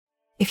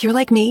If you're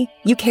like me,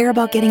 you care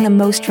about getting the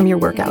most from your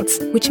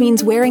workouts, which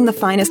means wearing the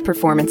finest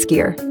performance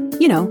gear.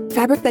 You know,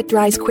 fabric that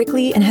dries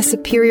quickly and has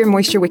superior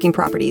moisture-wicking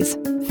properties.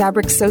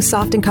 Fabric so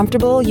soft and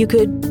comfortable you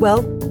could,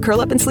 well,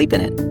 curl up and sleep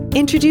in it.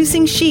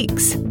 Introducing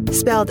Sheex,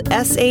 spelled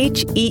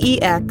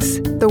S-H-E-E-X,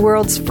 the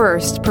world's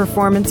first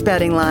performance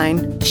bedding line.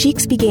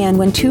 Sheex began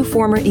when two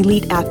former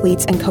elite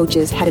athletes and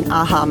coaches had an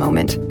aha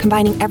moment,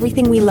 combining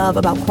everything we love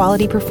about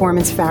quality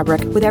performance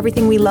fabric with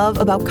everything we love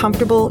about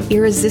comfortable,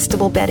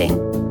 irresistible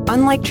bedding.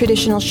 Unlike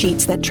traditional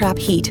sheets that trap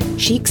heat,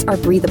 Sheex are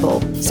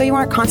breathable, so you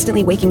aren't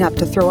constantly waking up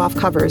to throw off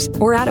covers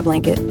or add a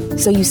blanket,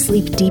 so you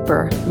sleep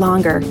deeper,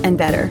 longer, and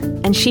better.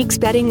 And Sheex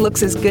bedding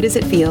looks as good as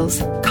it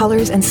feels.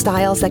 Colors and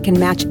styles that can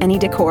match any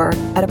decor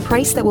at a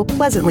price that will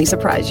pleasantly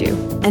surprise you.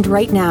 And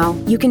right now,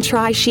 you can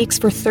try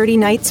Sheex for 30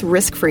 nights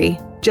risk-free.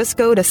 Just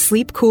go to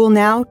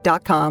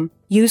sleepcoolnow.com.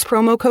 Use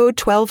promo code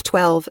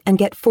 1212 and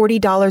get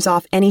 $40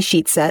 off any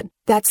sheet set.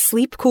 That's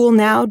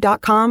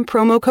sleepcoolnow.com,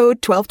 promo code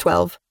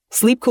 1212.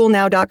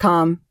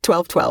 sleepcoolnow.com,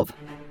 1212.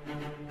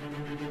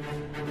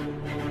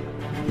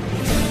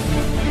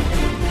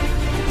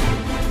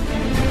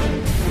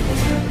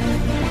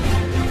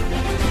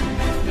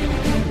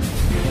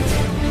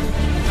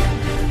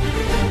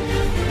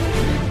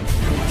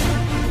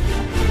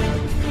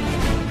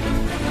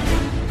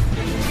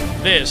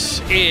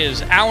 This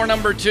is hour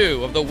number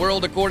 2 of the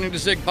World According to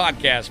Zig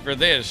podcast for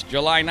this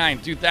July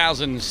 9th,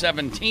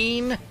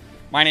 2017.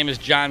 My name is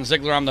John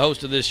Ziegler. I'm the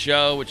host of this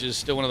show, which is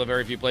still one of the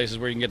very few places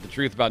where you can get the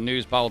truth about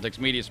news, politics,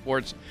 media,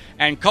 sports,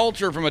 and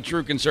culture from a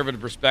true conservative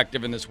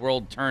perspective in this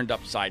world turned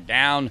upside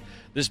down.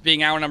 This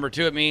being hour number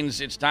 2, it means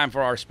it's time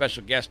for our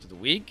special guest of the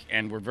week,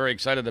 and we're very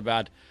excited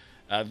about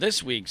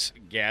this week's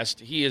guest.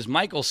 He is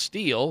Michael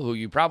Steele, who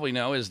you probably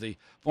know is the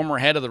former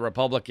head of the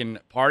Republican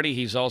Party.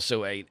 He's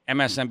also a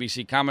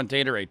MSNBC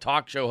commentator, a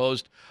talk show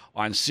host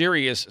on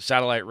Sirius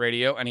Satellite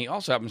Radio, and he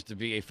also happens to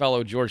be a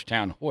fellow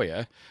Georgetown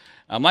Hoya.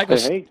 Michael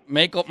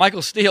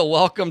Steele,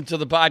 welcome to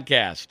the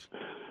podcast.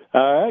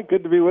 All right,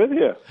 good to be with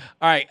you. All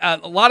right,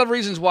 a lot of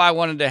reasons why I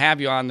wanted to have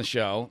you on the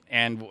show,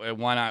 and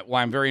why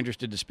I'm very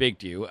interested to speak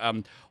to you.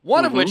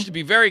 One of which, to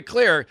be very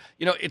clear,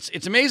 you know,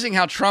 it's amazing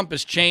how Trump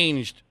has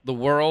changed the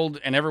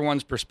world and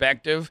everyone's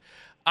perspective.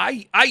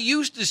 I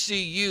used to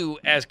see you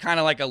as kind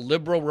of like a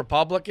liberal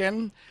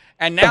Republican.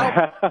 And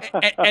now,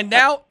 and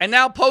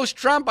now,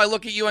 post-Trump, I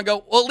look at you and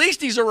go, well, at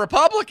least he's a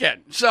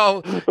Republican.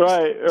 So,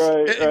 right.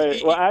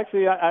 Well,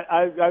 actually,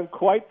 I'm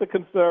quite the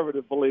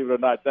conservative, believe it or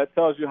not. That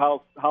tells you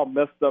how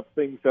messed up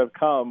things have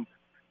come,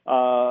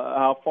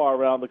 how far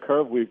around the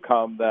curve we've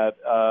come.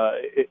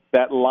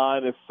 That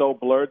line is so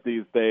blurred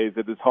these days;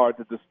 it is hard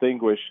to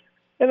distinguish.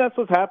 And that's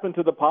what's happened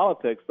to the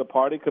politics. The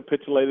party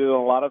capitulated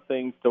on a lot of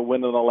things to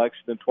win an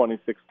election in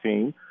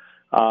 2016.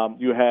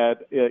 You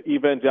had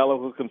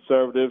evangelical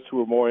conservatives who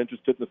were more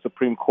interested in the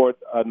Supreme Court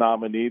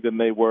nominee than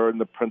they were in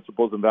the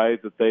principles and values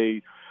that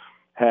they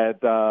had,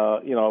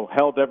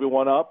 held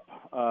everyone up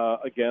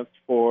against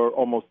for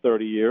almost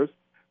 30 years.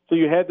 So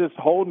you had this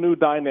whole new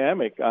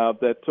dynamic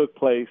that took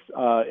place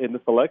in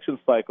this election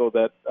cycle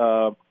that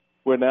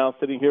we're now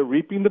sitting here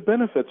reaping the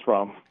benefits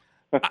from.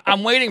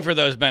 I'm waiting for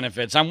those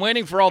benefits. I'm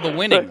waiting for all the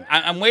winning.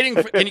 I'm waiting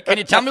for. Can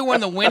you tell me when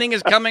the winning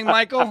is coming,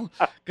 Michael?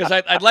 Because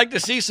I'd like to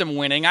see some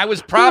winning. I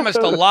was promised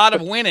a lot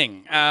of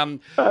winning.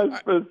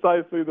 That's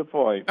precisely the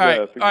point. All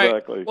right, yes,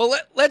 exactly. Right. Well,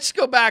 let's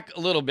go back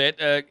a little bit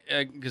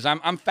because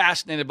I'm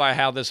fascinated by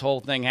how this whole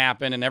thing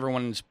happened and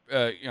everyone's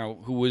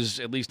who was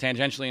at least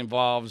tangentially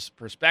involved's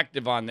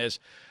perspective on this.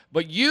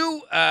 But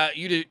you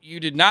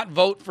did not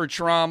vote for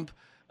Trump.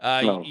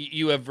 No.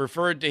 You have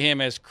referred to him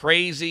as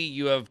crazy.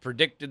 You have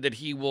predicted that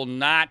he will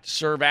not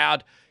serve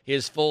out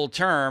his full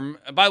term.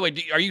 By the way,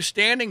 are you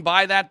standing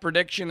by that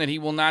prediction that he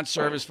will not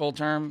serve his full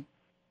term?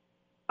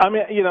 I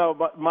mean,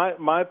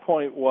 my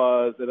point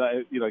was, and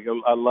I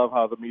love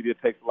how the media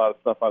takes a lot of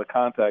stuff out of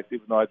context,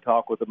 even though I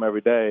talk with them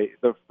every day.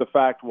 The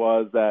fact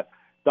was that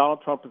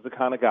Donald Trump is the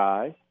kind of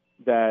guy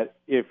that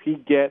if he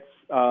gets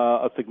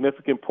a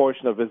significant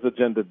portion of his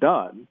agenda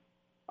done,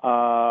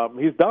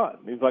 he's done.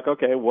 He's like,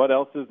 okay, what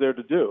else is there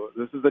to do?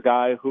 This is a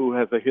guy who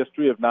has a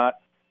history of not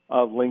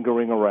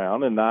lingering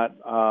around and not,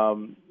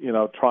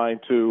 trying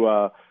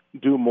to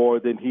do more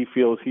than he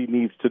feels he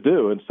needs to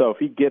do. And so if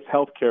he gets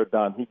health care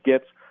done, he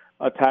gets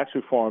tax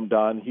reform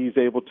done, he's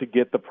able to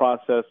get the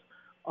process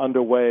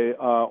underway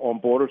on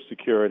border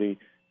security.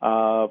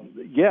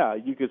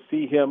 You could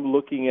see him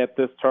looking at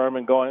this term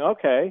and going,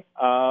 okay,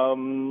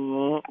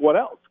 what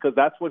else? Because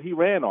that's what he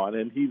ran on,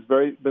 and he's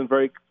been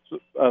very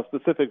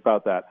specific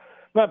about that.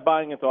 I'm not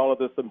buying into all of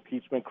this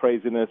impeachment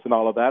craziness and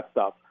all of that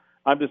stuff.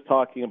 I'm just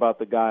talking about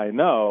the guy I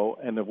know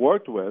and have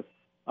worked with,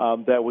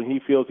 that when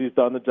he feels he's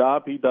done the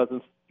job, he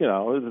doesn't,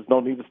 there's no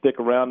need to stick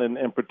around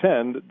and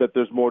pretend that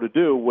there's more to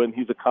do when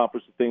he's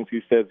accomplished the things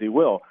he says he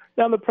will.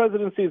 Now, the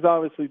presidency is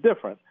obviously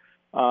different.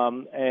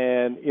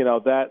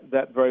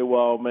 That very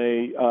well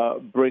may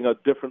bring a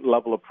different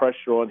level of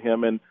pressure on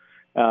him and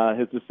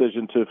his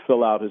decision to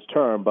fill out his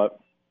term. But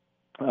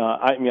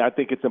I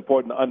think it's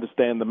important to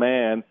understand the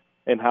man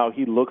and how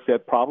he looks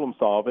at problem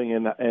solving,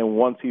 and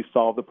once he's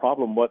solved the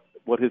problem, what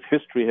what his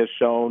history has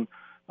shown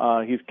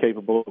he's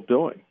capable of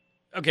doing.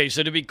 Okay,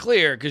 so to be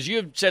clear, because you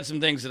have said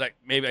some things that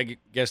I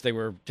guess they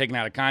were taken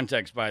out of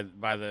context by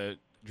the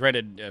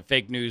dreaded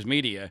fake news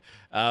media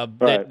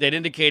that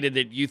indicated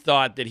that you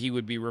thought that he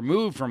would be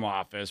removed from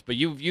office, but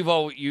you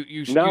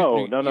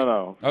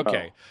No.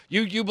 Okay,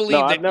 no. you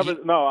believe that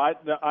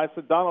I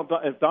said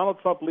if Donald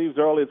Trump leaves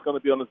early, it's going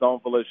to be on his own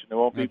volition. It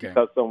won't be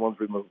because someone's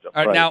removed him.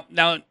 All right,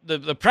 Now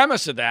the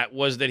premise of that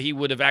was that he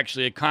would have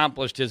actually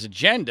accomplished his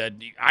agenda.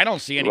 I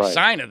don't see any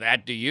sign of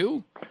that. Do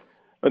you?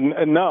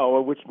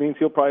 No, which means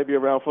he'll probably be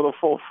around for the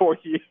full 4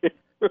 years.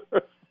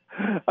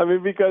 I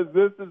mean, because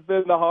this has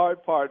been the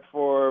hard part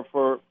for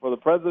the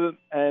president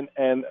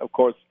and of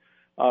course,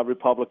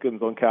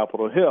 Republicans on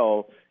Capitol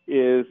Hill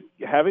is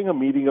having a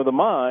meeting of the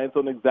minds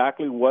on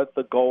exactly what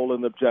the goal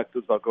and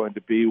objectives are going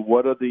to be.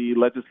 What are the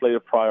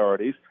legislative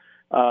priorities?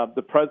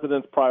 The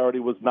president's priority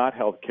was not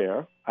health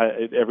care.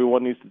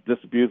 Everyone needs to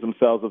disabuse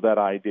themselves of that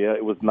idea.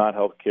 It was not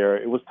health care.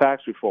 It was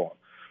tax reform.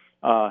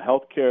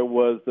 Health care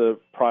was the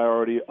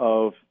priority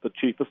of the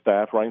Chief of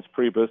Staff, Reince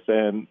Priebus,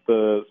 and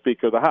the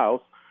Speaker of the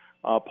House,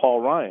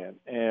 Paul Ryan.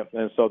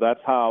 And so that's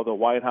how the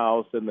White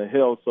House and the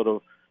Hill sort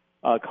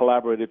of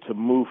collaborated to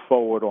move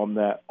forward on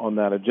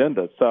that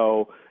agenda.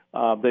 So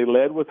they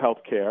led with health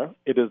care.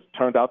 It has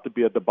turned out to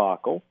be a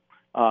debacle.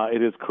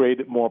 It has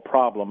created more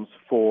problems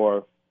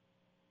for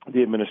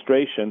the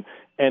administration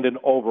and an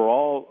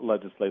overall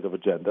legislative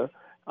agenda.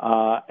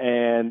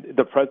 And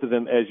the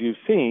president, as you've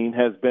seen,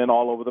 has been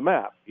all over the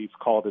map. He's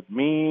called it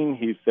mean.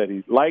 He said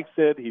he likes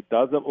it. He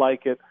doesn't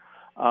like it.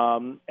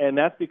 And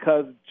that's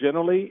because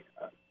generally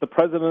the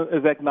president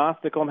is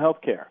agnostic on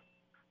health care.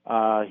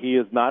 He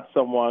is not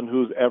someone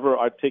who's ever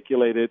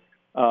articulated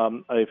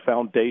a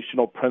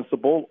foundational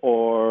principle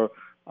or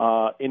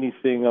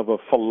anything of a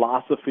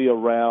philosophy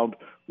around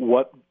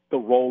what the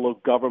role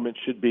of government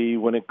should be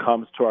when it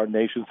comes to our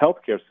nation's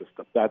healthcare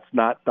system. That's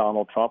not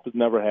Donald Trump. It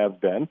never has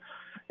been.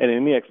 And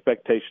any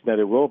expectation that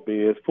it will be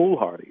is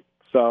foolhardy.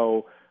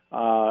 So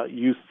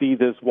you see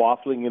this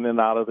waffling in and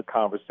out of the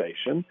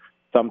conversation.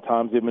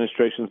 Sometimes the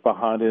administration's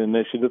behind an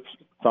initiative.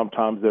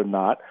 Sometimes they're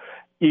not.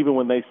 Even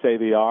when they say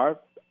they are,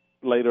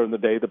 later in the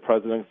day, the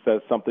president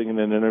says something in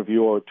an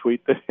interview or a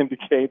tweet that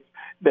indicates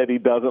that he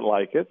doesn't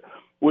like it,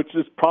 which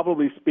is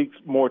probably speaks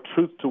more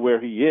truth to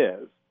where he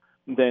is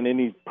than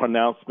any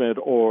pronouncement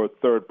or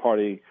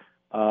third-party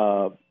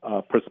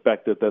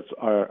perspective that's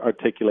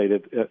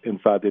articulated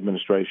inside the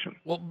administration.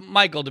 Well,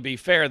 Michael, to be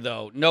fair,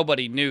 though,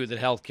 nobody knew that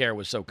health care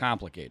was so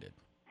complicated.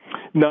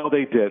 No,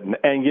 they didn't.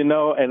 And,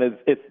 and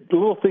it's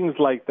little things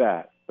like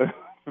that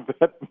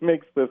that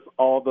makes this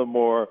all the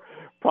more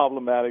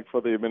problematic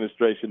for the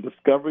administration,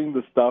 discovering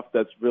the stuff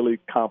that's really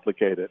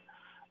complicated.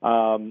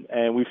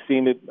 And we've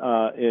seen it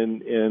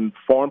in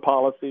foreign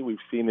policy. We've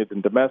seen it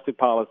in domestic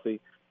policy.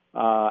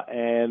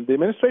 And the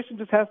administration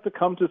just has to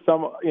come to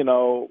some,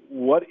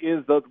 what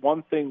is the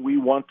one thing we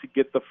want to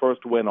get the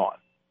first win on?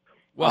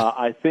 Well,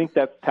 I think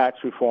that's tax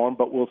reform,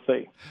 but we'll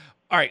see.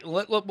 All right.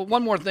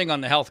 One more thing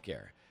on the health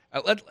care.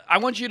 I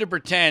want you to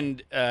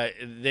pretend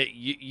that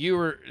you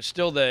were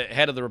still the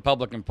head of the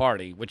Republican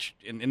Party, which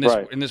in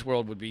this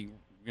world would be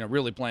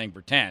really playing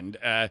pretend.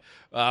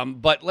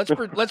 But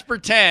let's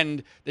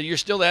pretend that you're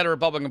still the head of the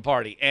Republican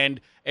Party,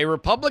 and a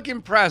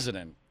Republican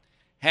president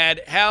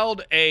had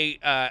held a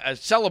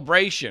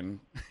celebration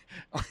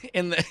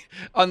in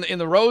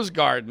the Rose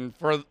Garden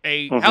for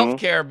a health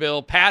care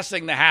bill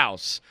passing the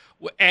House,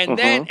 and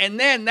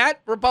then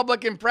that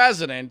Republican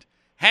president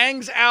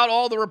hangs out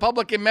all the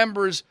Republican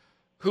members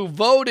who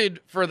voted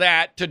for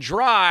that to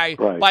dry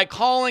by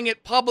calling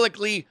it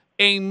publicly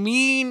a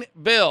mean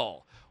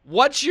bill.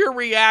 What's your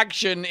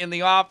reaction in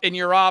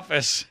your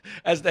office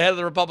as the head of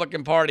the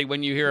Republican Party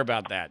when you hear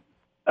about that?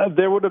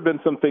 There would have been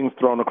some things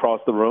thrown across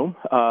the room,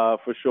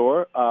 for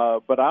sure.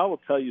 But I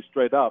will tell you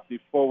straight up,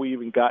 before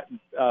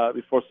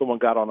someone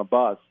got on a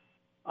bus,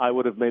 I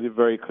would have made it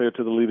very clear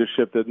to the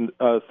leadership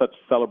that such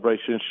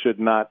celebrations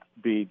should not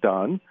be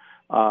done.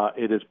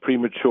 It is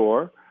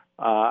premature,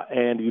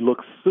 and you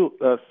look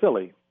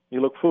silly.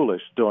 You look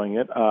foolish doing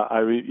it.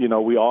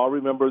 We all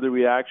remember the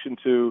reaction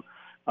to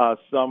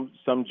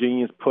some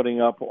genius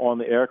putting up on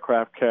the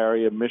aircraft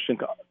carrier mission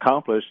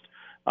accomplished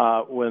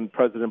when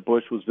President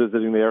Bush was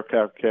visiting the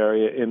aircraft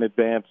carrier in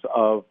advance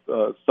of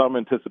some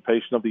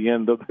anticipation of the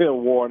end of the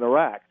war in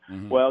Iraq.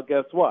 Mm-hmm. Well,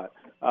 guess what?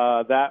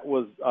 That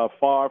was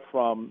far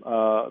from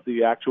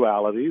the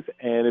actualities,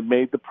 and it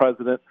made the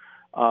president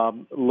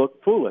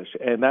look foolish.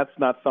 And that's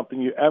not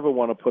something you ever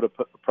want to put a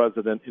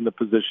president in the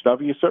position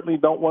of. You certainly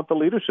don't want the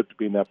leadership to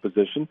be in that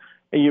position.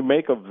 And you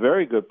make a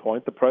very good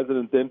point. The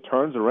president then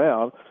turns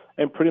around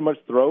and pretty much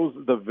throws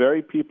the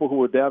very people who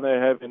were down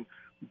there having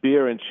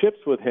beer and chips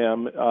with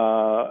him in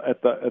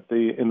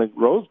the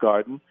Rose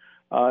Garden,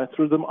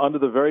 threw them under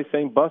the very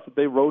same bus that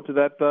they rode to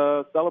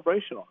that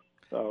celebration on.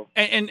 So,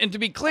 and to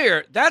be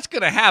clear, that's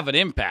going to have an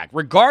impact,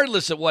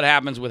 regardless of what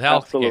happens with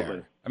health care.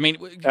 Absolutely. I mean,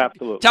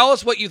 absolutely. Tell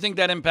us what you think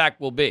that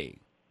impact will be.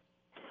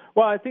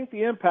 Well, I think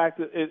the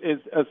impact is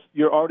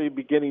you're already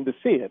beginning to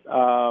see it.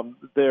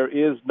 There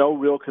is no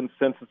real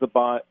consensus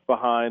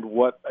behind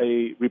what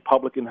a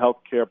Republican health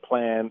care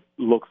plan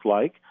looks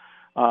like,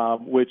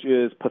 which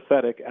is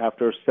pathetic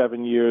after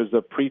 7 years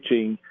of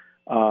preaching,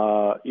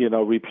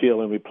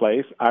 repeal and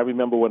replace. I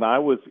remember when I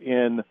was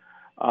in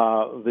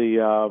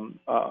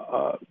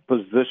the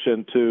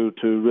position to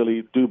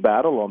really do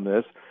battle on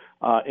this,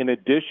 in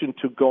addition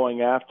to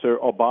going after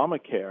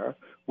Obamacare,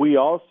 we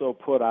also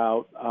put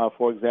out,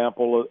 for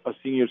example, a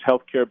seniors'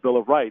 health care bill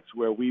of rights,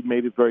 where we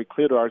made it very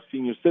clear to our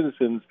senior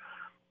citizens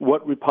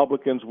what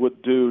Republicans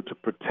would do to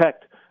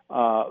protect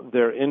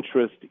their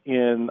interest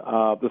in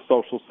the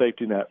social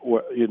safety net,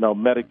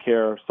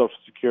 Medicare, Social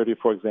Security,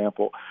 for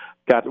example.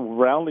 Got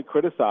roundly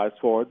criticized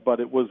for it, but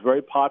it was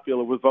very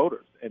popular with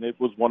voters, and it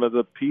was one of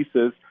the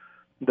pieces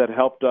that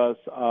helped us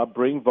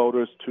bring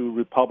voters to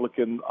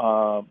Republican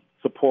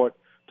support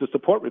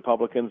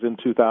Republicans in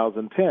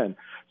 2010.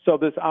 So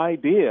this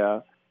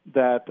idea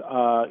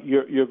that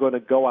you're going to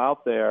go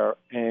out there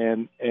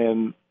and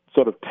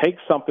sort of take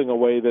something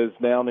away that is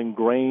now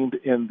ingrained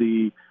in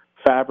the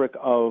fabric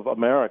of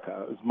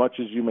America, as much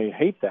as you may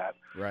hate that,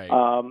 right.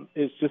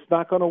 It's just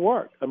not going to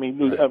work. I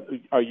mean,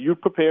 right. Are you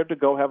prepared to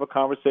go have a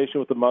conversation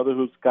with a mother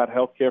who's got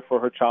health care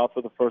for her child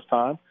for the first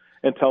time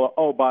and tell her,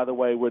 oh, by the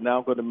way, we're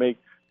now going to make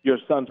your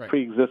son's right.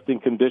 pre-existing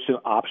condition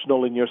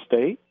optional in your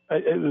state?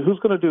 Who's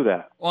going to do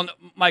that? Well,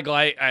 Michael,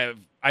 I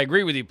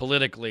agree with you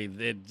politically.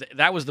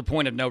 That was the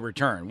point of no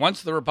return.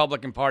 Once the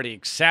Republican Party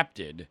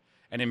accepted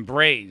and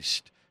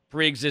embraced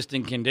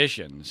pre-existing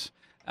conditions,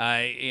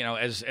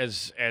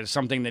 as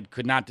something that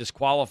could not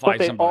disqualify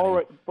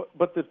somebody.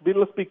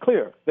 Let's be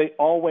clear. They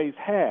always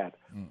had.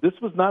 This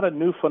was not a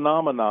new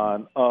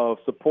phenomenon of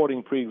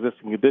supporting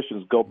pre-existing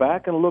conditions. Go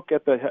back and look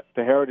at the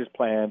Heritage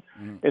Plan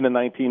in the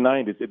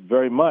 1990s. It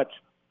very much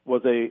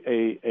was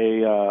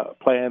a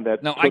plan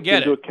that took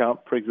into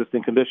account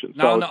pre-existing conditions.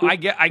 I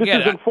get it.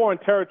 This is in foreign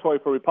territory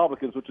for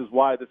Republicans, which is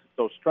why this is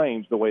so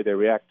strange, the way they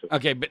react to it.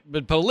 Okay,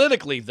 but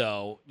politically,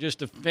 though, just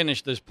to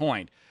finish this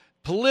point,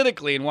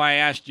 politically, and why I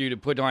asked you to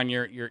put on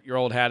your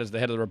old hat as the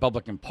head of the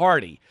Republican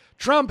Party,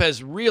 Trump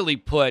has really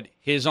put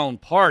his own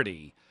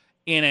party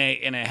in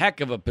a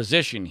heck of a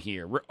position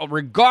here,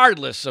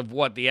 regardless of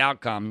what the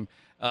outcome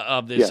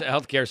of this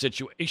healthcare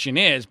situation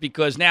is,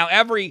 because now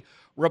every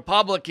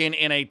Republican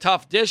in a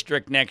tough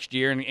district next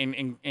year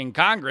in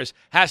Congress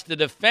has to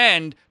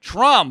defend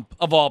Trump,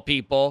 of all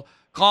people,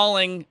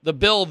 calling the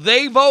bill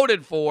they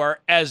voted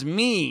for as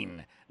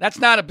mean. That's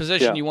not a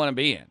position you want to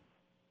be in.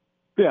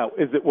 Yeah,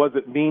 was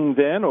it mean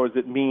then, or is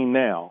it mean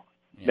now?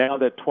 Yeah. Now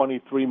that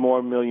 23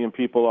 more million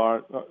people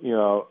are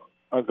going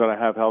to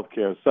have health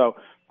care. So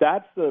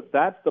that's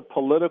the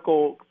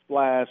political /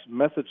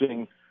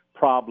 messaging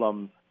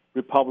problem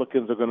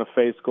Republicans are going to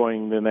face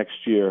going the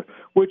next year,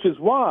 which is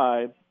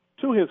why,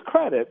 to his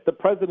credit, the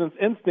president's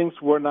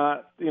instincts were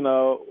not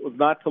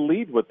to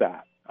lead with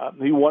that.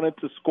 He wanted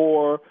to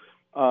score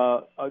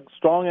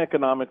strong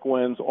economic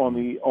wins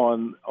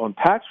on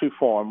tax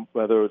reform,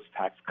 whether it's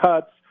tax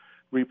cuts,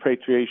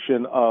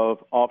 repatriation of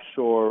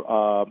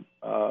offshore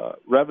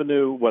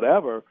revenue,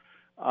 whatever,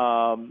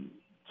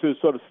 to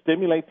sort of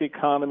stimulate the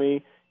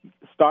economy,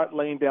 start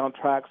laying down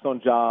tracks on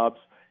jobs,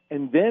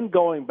 and then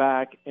going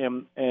back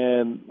and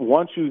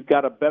once you've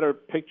got a better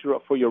picture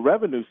for your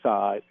revenue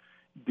side,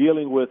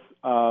 dealing with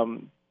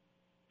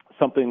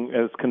something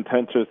as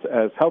contentious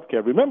as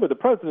healthcare. Remember, the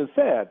president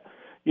said,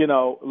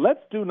 let's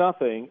do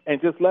nothing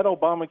and just let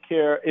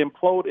Obamacare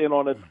implode in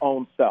on its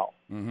own self.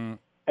 Mm-hmm.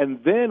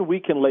 And then we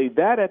can lay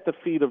that at the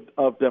feet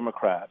of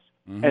Democrats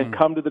and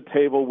come to the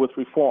table with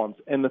reforms.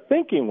 And the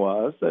thinking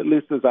was, at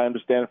least as I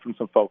understand it from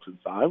some folks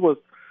inside, was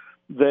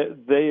that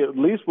they at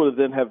least would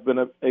then have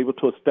been able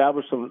to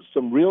establish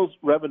some real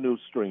revenue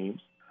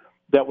streams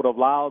that would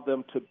allow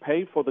them to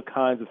pay for the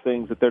kinds of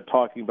things that they're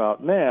talking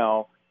about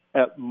now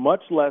at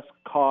much less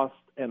cost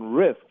and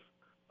risk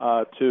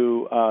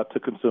to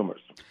consumers.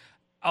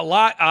 A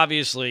lot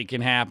obviously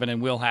can happen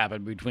and will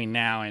happen between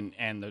now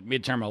and the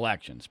midterm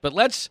elections. But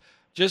let's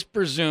just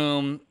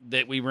presume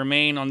that we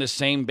remain on the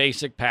same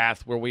basic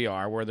path where we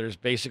are, where there's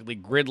basically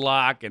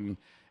gridlock and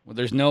where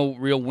there's no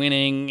real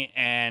winning,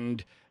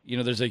 and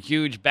there's a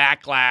huge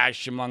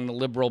backlash among the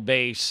liberal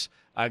base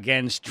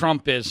against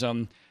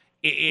Trumpism.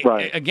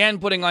 Right. Again,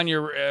 putting on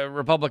your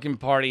Republican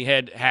Party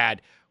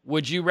hat,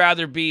 would you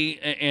rather be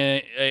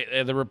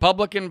the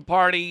Republican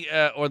Party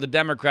or the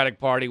Democratic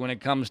Party when it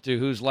comes to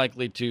who's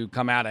likely to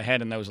come out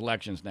ahead in those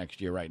elections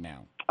next year right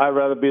now? I'd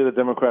rather be the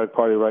Democratic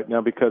Party right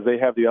now because they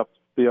have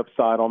the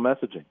upside on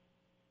messaging.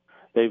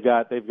 They've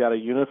got a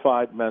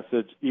unified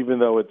message, even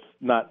though it's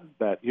not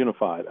that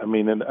unified. I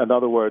mean, in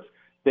other words,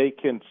 they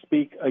can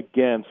speak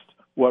against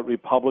what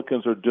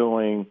Republicans are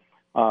doing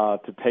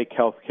to take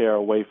health care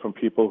away from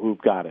people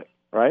who've got it,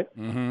 right?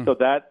 Mm-hmm. So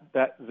that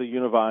is a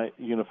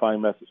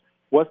unifying message.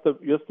 What's the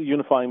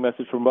unifying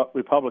message from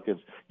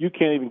Republicans? You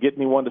can't even get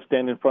anyone to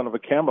stand in front of a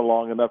camera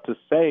long enough to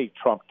say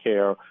Trump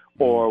care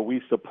or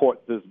we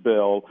support this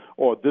bill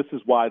or this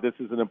is why this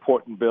is an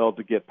important bill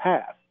to get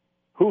passed.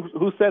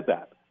 Who said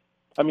that?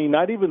 I mean,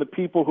 not even the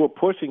people who are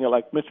pushing it,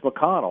 like Mitch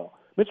McConnell.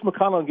 Mitch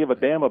McConnell don't give a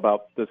damn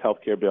about this health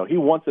care bill. He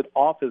wants it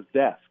off his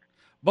desk.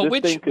 But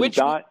this thing can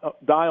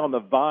die on the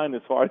vine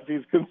as far as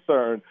he's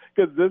concerned,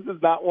 because this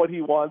is not what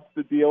he wants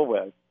to deal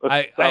with.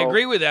 I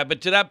agree with that.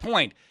 But to that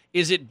point,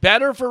 is it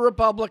better for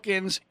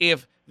Republicans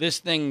if this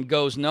thing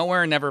goes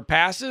nowhere and never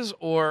passes,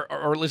 or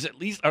is it at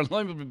least, or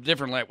let me put it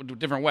a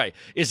different way,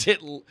 is it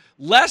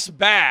less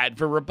bad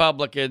for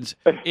Republicans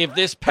if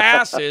this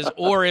passes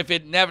or if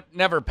it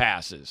never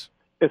passes?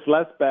 It's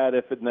less bad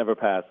if it never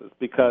passes,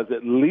 because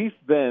at least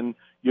then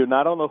you're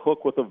not on the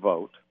hook with a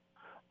vote.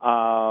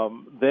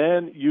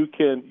 Then you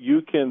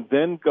can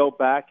then go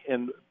back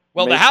and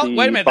wait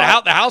a minute.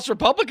 The House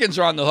Republicans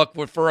are on the hook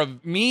for a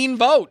mean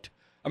vote.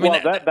 I mean,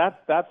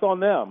 that's on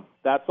them.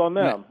 That's on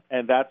them,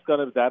 and that's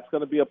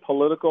gonna be a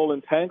political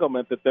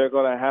entanglement that they're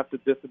going to have to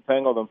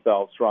disentangle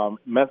themselves from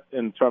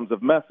in terms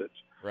of message.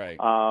 Right.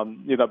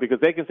 Because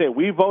they can say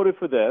we voted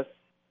for this.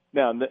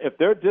 Now, if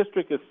their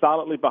district is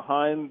solidly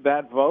behind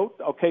that vote,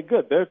 okay,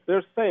 good.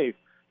 They're safe.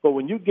 But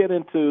when you get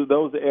into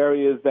those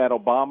areas that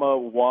Obama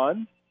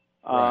won,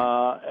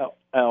 right,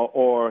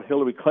 or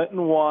Hillary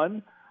Clinton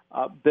won,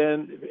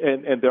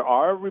 then there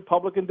are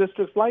Republican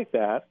districts like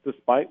that,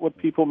 despite what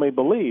people may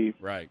believe.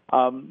 Right.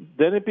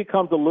 Then it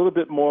becomes a little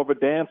bit more of a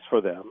dance for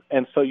them,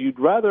 and so you'd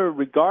rather,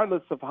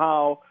 regardless of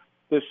how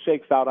this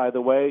shakes out either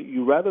way,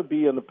 you'd rather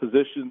be in a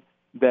position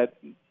that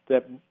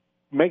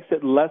makes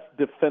it less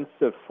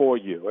defensive for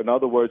you. In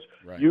other words,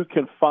 right, you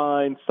can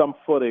find some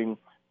footing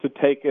to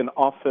take an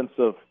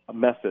offensive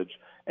message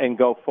and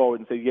go forward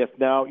and say, yes,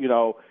 now,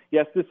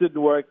 yes, this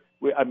didn't work.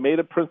 I made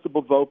a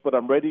principled vote, but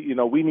I'm ready.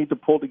 We need to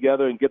pull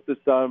together and get this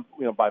done,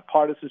 by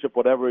partisanship,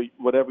 whatever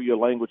your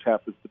language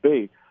happens to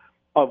be.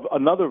 Of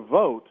another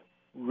vote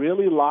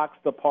really locks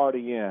the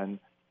party in.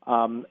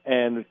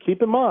 And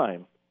keep in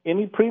mind,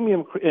 any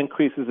premium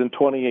increases in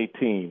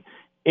 2018,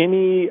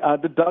 any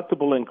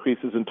deductible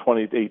increases in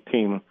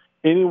 2018,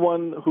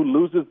 anyone who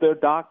loses their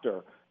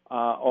doctor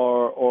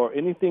or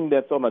anything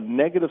that's on a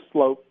negative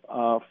slope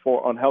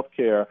on health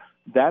care,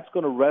 that's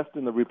going to rest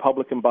in the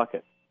Republican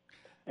bucket.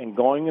 And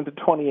going into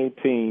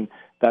 2018,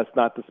 that's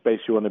not the space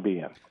you want to be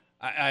in.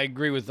 I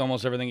agree with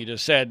almost everything you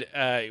just said.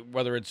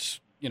 Whether it's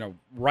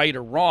right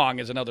or wrong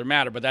is another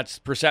matter, but that's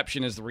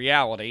perception is the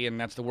reality, and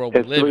that's the world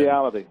we live in. It's the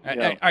reality.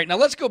 Yeah. All right, now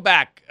let's go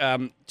back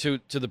to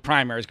the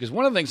primaries, because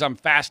one of the things I'm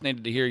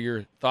fascinated to hear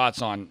your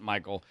thoughts on,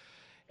 Michael.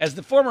 As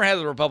the former head of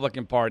the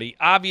Republican Party,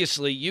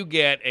 obviously you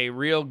get a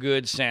real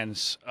good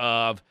sense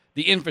of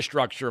the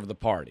infrastructure of the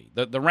party,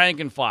 the rank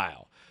and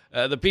file,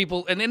 the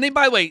people. And they,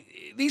 by the way,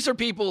 these are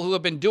people who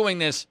have been doing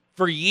this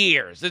for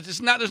years.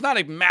 There's not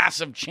a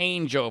massive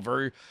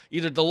changeover,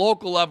 either at the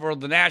local level or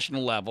the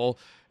national level,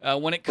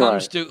 when it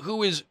comes to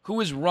who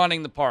is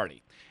running the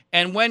party.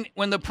 And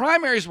when the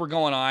primaries were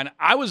going on,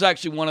 I was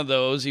actually one of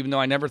those, even though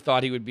I never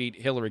thought he would beat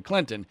Hillary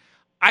Clinton.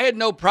 I had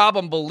no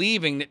problem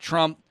believing that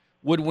Trump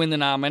would win the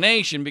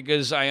nomination,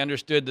 because I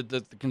understood that the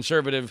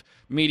conservative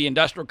media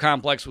industrial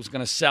complex was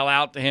going to sell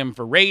out to him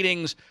for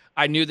ratings.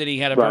 I knew that he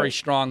had a very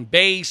strong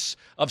base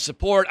of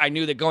support. I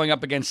knew that going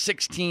up against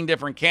 16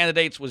 different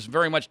candidates was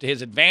very much to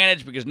his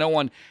advantage, because no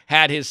one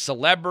had his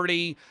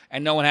celebrity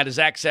and no one had his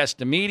access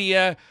to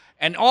media.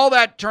 And all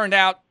that turned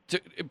out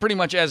to pretty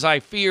much as I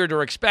feared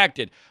or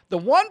expected. The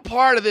one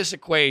part of this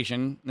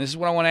equation, and this is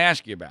what I want to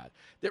ask you about,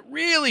 that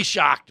really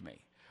shocked me,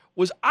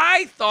 was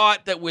I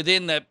thought that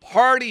within the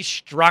party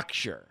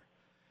structure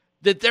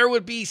that there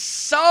would be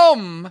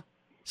some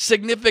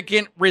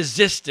significant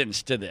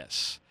resistance to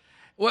this.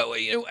 Well,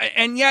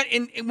 and yet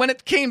when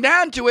it came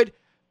down to it,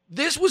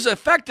 this was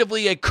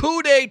effectively a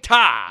coup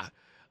d'etat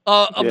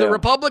of the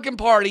Republican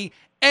Party,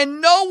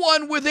 and no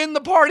one within the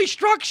party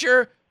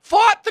structure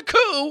fought the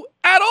coup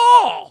at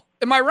all.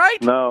 Am I right?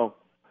 No,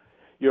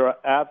 you're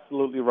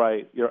absolutely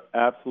right. You're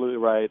absolutely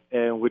right,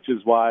 and which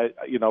is why,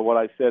 what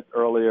I said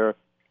earlier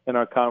in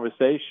our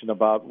conversation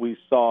about we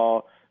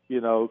saw,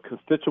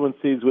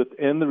 constituencies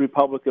within the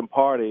Republican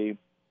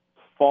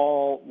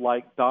fall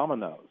like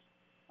dominoes.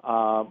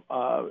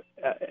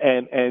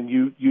 And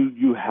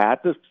you had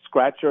to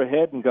scratch your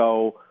head and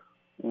go,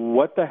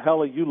 what the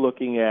hell are you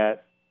looking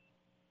at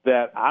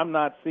that I'm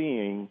not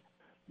seeing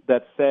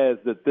that says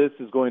that this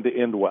is going to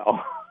end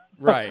well?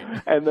 Right.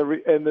 And the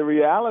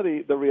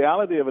reality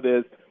of it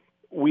is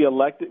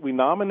we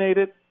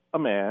nominated a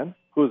man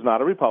who's not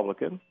a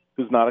Republican,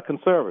 who's not a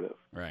conservative.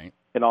 Right.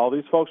 And all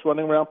these folks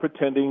running around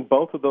pretending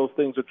both of those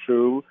things are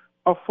true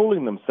are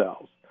fooling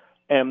themselves.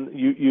 And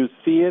you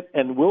see it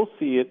and will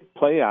see it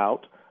play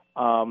out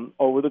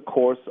over the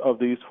course of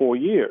these 4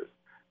 years.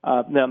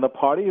 Now, the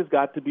party has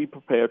got to be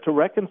prepared to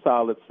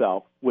reconcile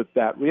itself with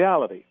that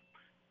reality.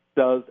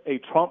 Does a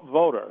Trump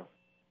voter,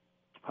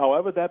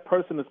 however that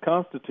person is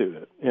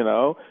constituted,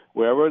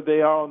 wherever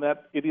they are on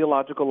that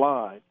ideological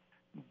line,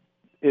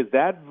 is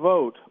that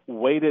vote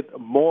weighted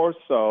more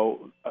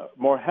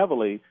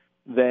heavily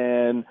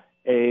than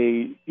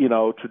a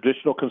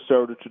traditional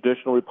conservative,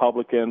 traditional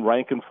Republican,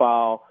 rank and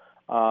file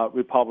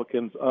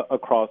Republicans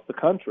across the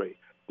country?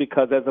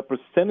 Because as a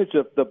percentage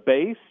of the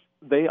base,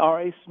 they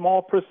are a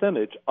small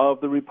percentage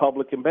of the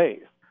Republican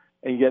base,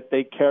 and yet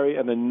they carry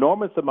an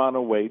enormous amount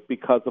of weight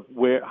because of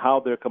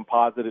how they're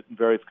composited in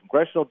various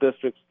congressional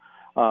districts,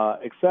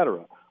 et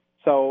cetera.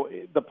 So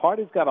the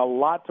party's got a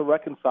lot to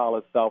reconcile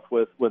itself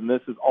with when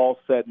this is all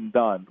said and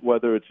done,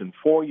 whether it's in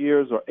 4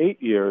 years or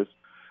 8 years.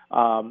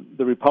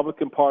 The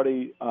Republican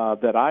Party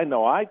that I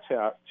know I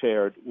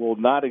chaired will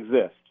not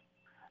exist.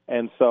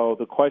 And so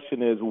the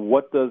question is,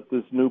 what does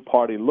this new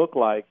party look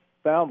like,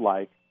 sound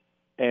like,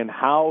 and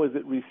how is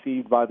it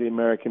received by the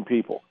American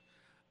people?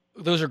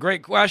 Those are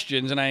great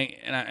questions, and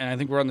I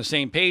think we're on the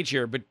same page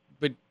here. But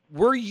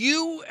were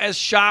you as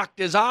shocked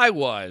as I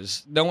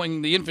was,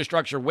 knowing the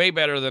infrastructure way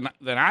better than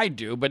I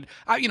do? But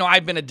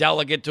I've been a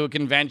delegate to a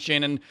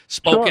convention and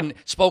spoken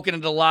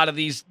at a lot of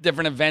these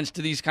different events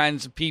to these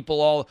kinds of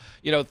people all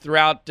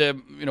throughout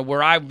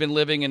where I've been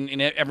living in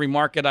every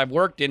market I've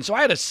worked in. So I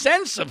had a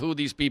sense of who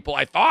these people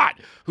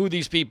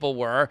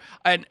were.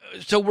 And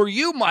so were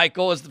you,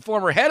 Michael, as the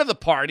former head of the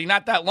party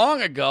not that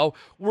long ago?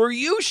 Were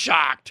you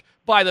shocked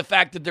by the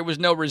fact that there was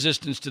no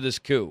resistance to this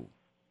coup?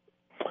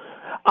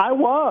 I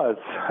was.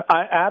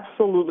 I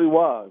absolutely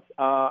was.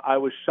 I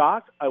was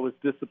shocked. I was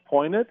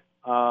disappointed.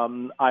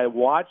 I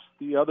watched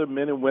the other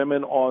men and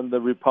women on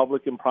the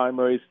Republican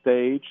primary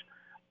stage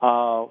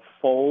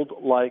fold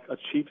like a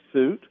cheap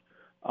suit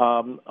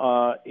in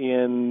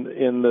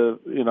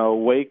the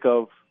wake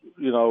of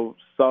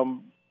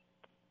some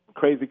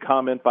crazy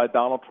comment by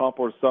Donald Trump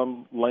or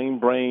some lame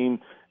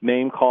brain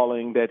name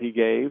calling that he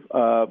gave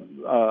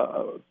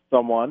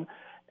someone.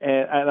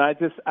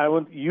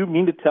 And you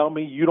mean to tell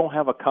me you don't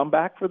have a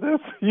comeback for this?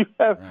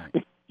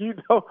 You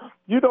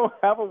don't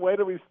have a way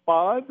to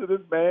respond to this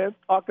man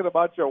talking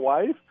about your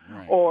wife,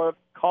 right, or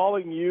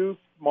calling you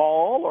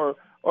small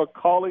or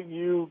calling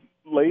you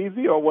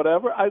lazy or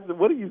whatever?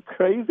 What are you,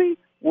 crazy?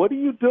 What are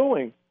you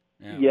doing?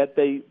 Yeah. Yet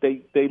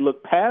they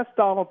looked past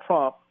Donald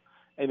Trump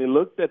and they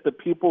looked at the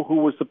people who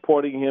were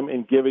supporting him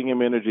and giving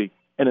him energy.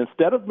 And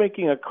instead of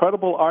making a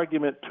credible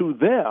argument to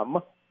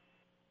them,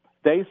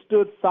 they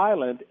stood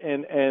silent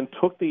and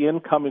took the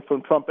incoming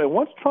from Trump. And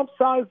once Trump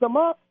sized them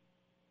up,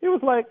 it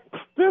was like,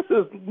 this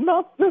is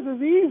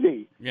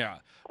easy. Yeah.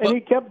 And he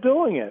kept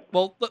doing it.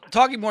 Well,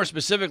 talking more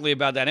specifically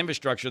about that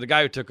infrastructure, the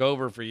guy who took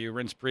over for you,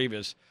 Reince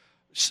Priebus,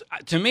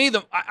 to me,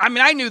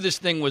 I knew this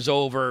thing was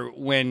over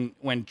when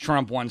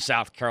Trump won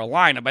South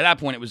Carolina. By that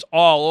point, it was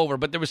all over.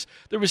 But there was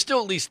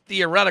still at least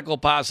theoretical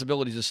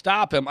possibilities to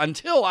stop him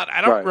until,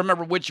 I don't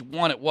remember which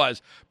one it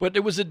was, but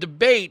there was a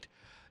debate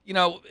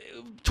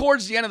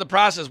towards the end of the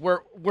process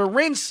where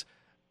Reince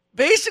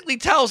basically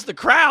tells the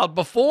crowd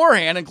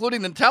beforehand,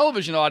 including the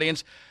television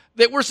audience,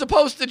 that we're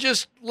supposed to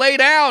just lay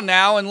down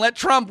now and let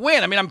Trump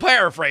win. I mean, I'm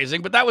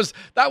paraphrasing, but that was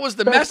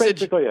the message.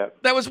 Basically it.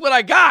 That was what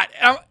I got.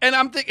 And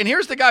I'm thinking,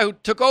 here's the guy who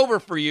took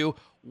over for you.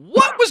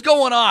 What was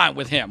going on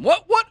with him?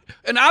 What?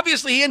 And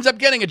obviously he ends up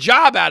getting a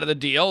job out of the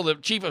deal, the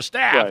chief of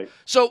staff. Right.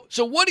 So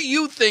what do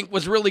you think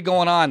was really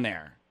going on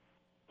there?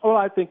 Well,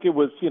 I think it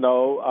was,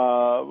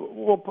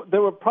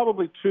 there were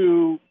probably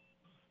two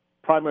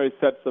primary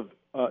sets of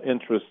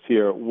interests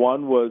here.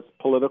 One was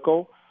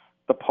political,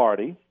 the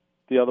party.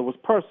 The other was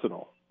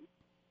personal.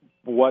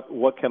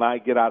 What can I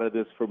get out of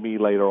this for me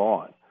later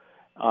on?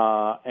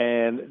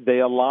 And they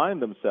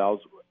aligned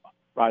themselves,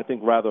 I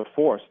think rather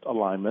forced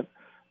alignment,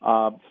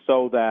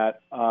 so that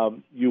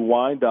you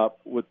wind up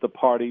with the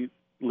party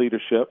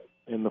leadership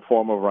in the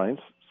form of Reince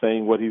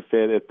saying what he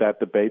said at that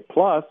debate,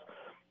 plus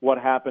what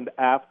happened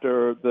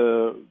after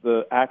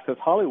the Access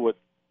Hollywood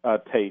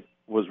tape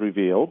was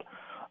revealed.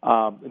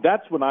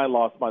 That's when I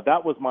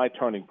that was my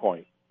turning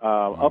point.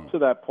 Up to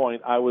that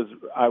point, I was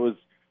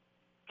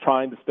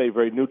trying to stay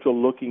very neutral,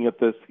 looking at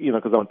this,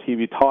 because I'm on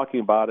TV talking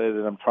about it,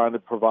 and I'm trying to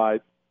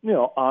provide,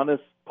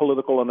 honest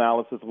political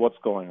analysis of what's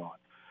going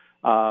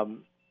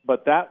on.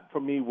 But that for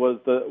me was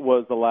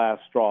the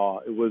last straw.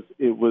 It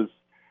was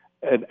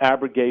an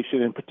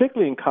abrogation, and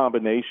particularly in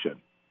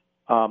combination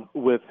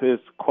with his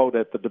quote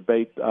at the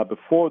debate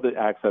before the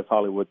Access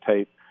Hollywood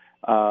tape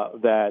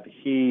that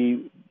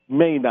he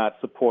may not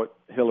support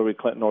Hillary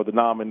Clinton or the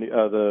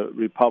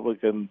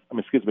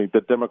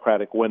the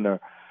Democratic winner,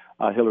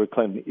 Hillary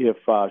Clinton, if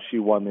she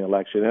won the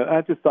election. And I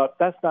just thought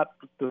that's not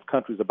what this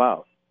country's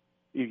about.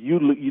 The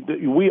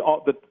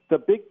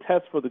big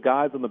test for the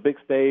guys on the big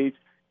stage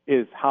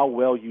is how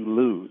well you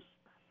lose.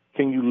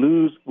 Can you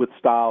lose with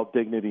style,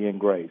 dignity, and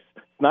grace?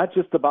 It's not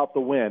just about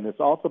the win.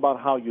 It's also about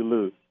how you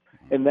lose.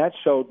 And that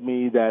showed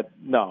me that,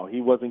 no,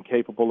 he wasn't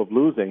capable of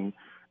losing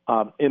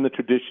in the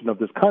tradition of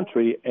this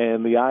country.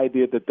 And the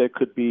idea that there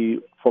could be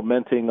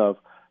fomenting of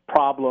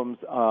problems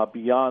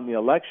beyond the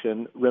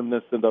election,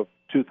 reminiscent of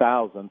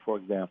 2000, for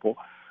example,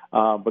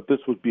 but this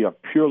would be a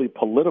purely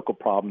political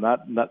problem,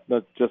 not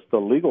just a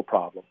legal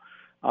problem,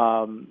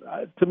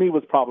 to me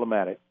was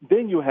problematic.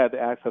 Then you had the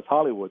Access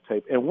Hollywood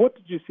tape. And what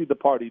did you see the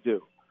party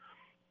do?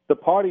 The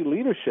party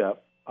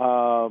leadership,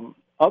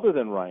 other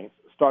than Reince,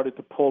 started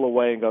to pull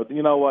away and go,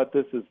 you know what,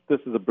 this is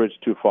a bridge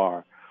too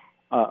far.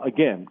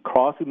 Again,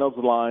 crossing those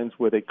lines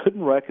where they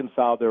couldn't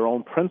reconcile their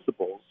own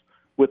principles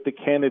with the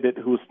candidate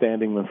who was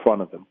standing in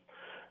front of them.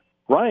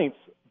 Reince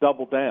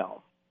doubled down.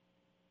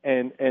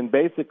 And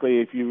basically,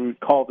 if you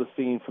recall the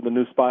scene from the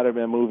new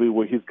Spider-Man movie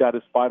where he's got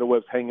his spider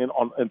webs hanging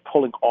on and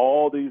pulling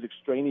all these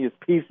extraneous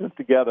pieces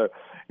together,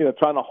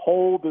 trying to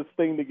hold this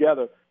thing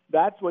together,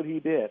 that's what he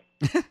did.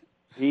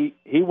 He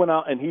went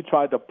out and he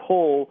tried to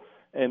pull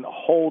and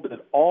hold it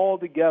all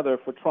together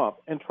for Trump,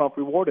 and Trump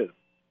rewarded him.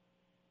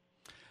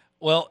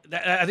 Well,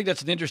 I think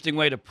that's an interesting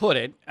way to put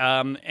it.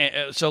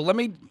 So let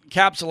me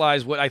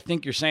capsulize what I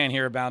think you're saying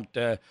here about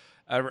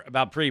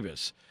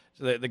Priebus.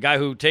 So the guy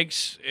who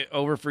takes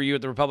over for you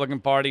at the Republican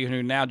Party,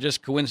 who now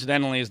just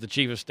coincidentally is the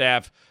chief of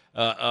staff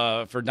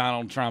for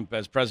Donald Trump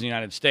as president of the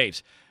United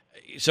States.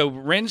 So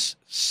Reince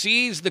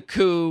sees the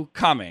coup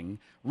coming,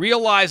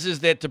 realizes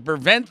that to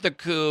prevent the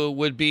coup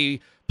would be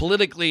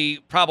politically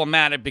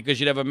problematic because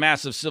you'd have a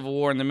massive civil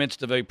war in the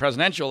midst of a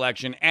presidential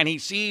election, and he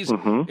sees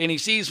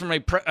from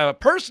a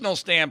personal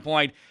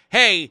standpoint,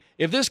 hey,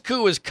 if this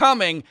coup is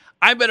coming,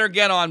 I better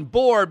get on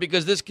board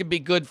because this could be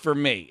good for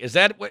me. Is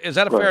that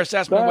a fair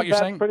assessment of what you're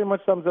saying? That pretty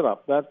much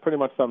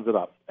sums it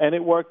up. And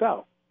it worked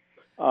out.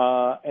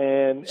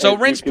 And so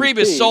Reince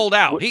Priebus sold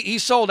out. He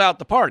sold out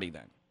the party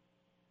then.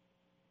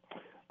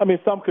 I mean,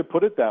 some could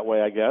put it that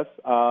way, I guess.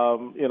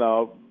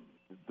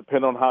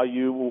 Depending on how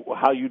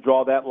you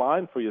draw that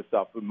line for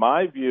yourself. But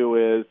my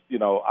view is,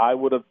 I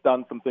would have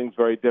done some things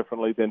very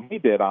differently than he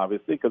did,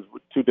 obviously, because we're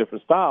two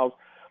different styles.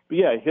 But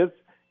yeah,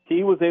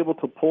 he was able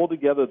to pull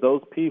together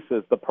those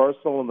pieces, the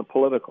personal and the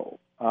political,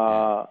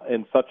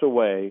 in such a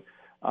way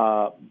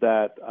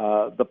that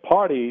the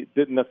party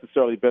didn't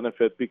necessarily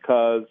benefit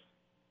because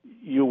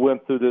you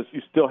went through this.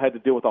 You still had to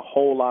deal with a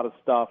whole lot of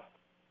stuff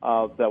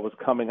that was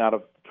coming out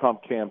of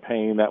Trump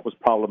campaign that was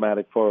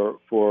problematic for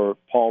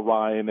Paul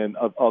Ryan and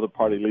other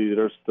party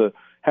leaders to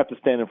have to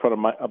stand in front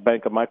of a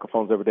bank of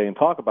microphones every day and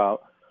talk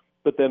about.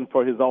 But then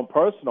for his own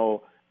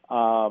personal,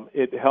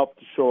 it helped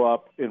to show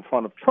up in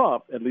front of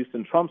Trump, at least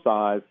in Trump's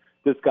eyes,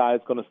 this guy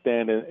is going to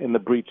stand in the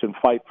breach and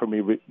fight for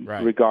me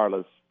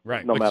regardless,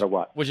 no matter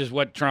what. Which is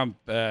what Trump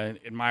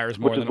admires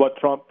more. Which is what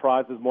Trump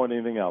prizes more than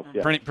anything else.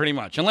 Yeah. Pretty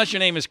much. Unless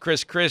your name is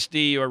Chris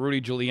Christie or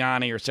Rudy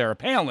Giuliani or Sarah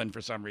Palin for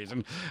some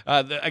reason.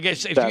 I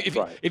guess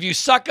if you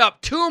suck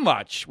up too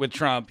much with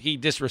Trump, he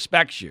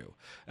disrespects you.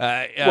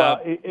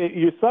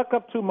 You suck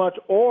up too much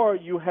or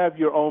you have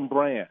your own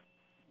brand.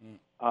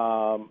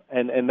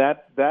 And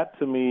that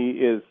to me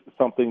is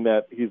something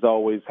that he's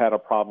always had a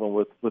problem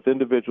with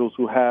individuals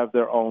who have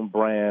their own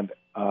brand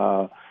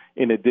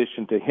in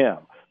addition to him.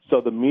 So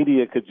the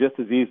media could just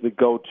as easily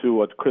go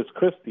to a Chris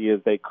Christie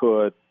as they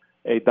could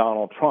a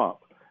Donald Trump,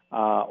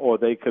 or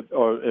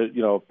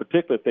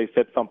particularly if they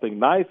said something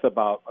nice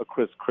about a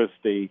Chris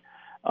Christie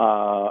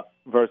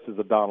versus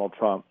a Donald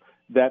Trump,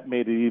 that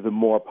made it even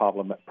more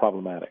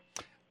problematic.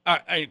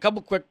 A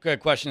couple quick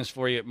questions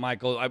for you,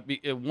 Michael.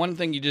 One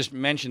thing you just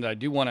mentioned that I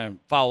do want to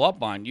follow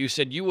up on. You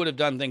said you would have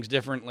done things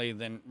differently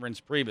than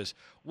Reince Priebus.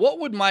 What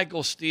would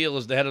Michael Steele,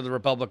 as the head of the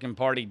Republican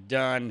Party,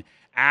 done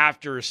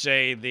after,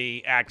 say,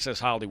 the Access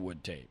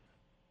Hollywood tape?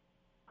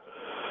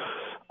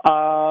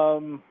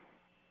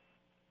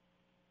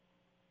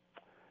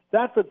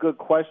 That's a good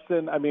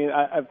question. I mean,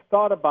 I've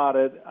thought about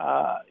it.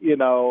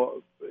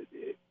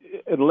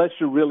 Unless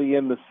you're really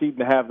in the seat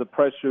and have the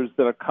pressures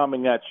that are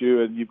coming at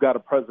you and you've got a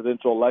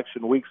presidential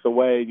election weeks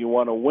away and you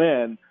want to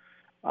win,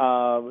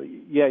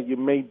 you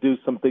may do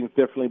some things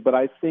differently. But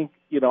I think,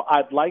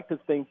 I'd like to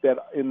think that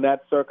in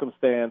that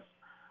circumstance,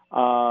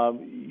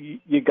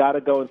 you got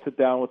to go and sit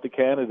down with the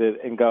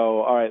candidate and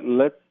go, all right,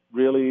 let's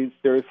really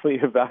seriously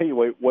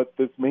evaluate what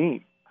this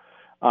means.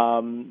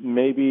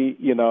 Maybe,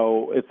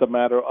 it's a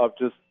matter of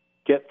just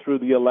get through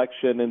the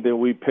election and then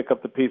we pick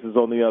up the pieces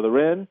on the other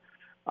end.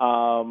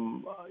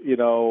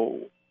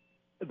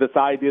 This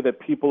idea that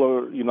people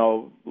are,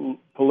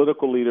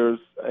 political leaders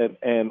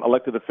and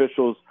elected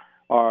officials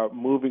are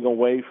moving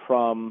away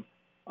from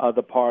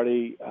the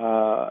party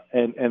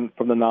and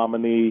from the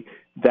nominee,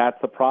 that's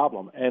a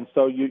problem. And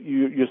so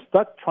you're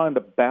stuck trying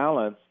to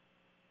balance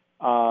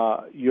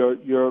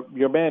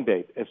your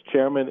mandate. As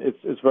chairman,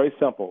 it's very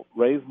simple.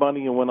 Raise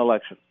money and win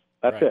elections.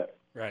 That's it.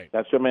 Right.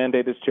 That's your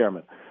mandate as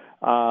chairman.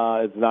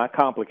 It's not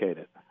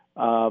complicated.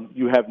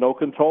 You have no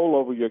control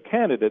over your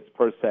candidates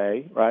per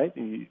se, right?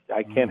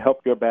 I can't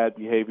help your bad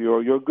behavior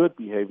or your good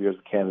behavior as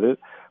a candidate,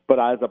 but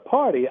as a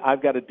party,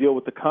 I've got to deal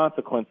with the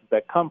consequences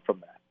that come from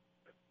that.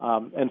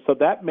 And so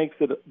that makes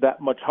it that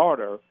much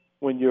harder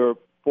when you're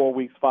 4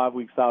 weeks, 5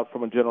 weeks out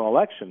from a general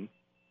election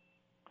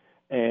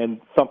and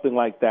something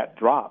like that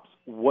drops.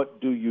 What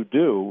do you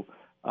do?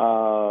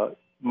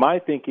 My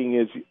thinking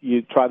is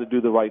you try to do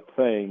the right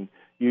thing.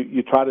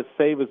 You try to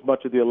save as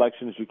much of the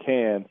election as you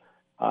can.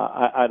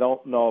 I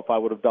don't know if I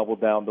would have doubled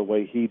down the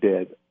way he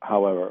did,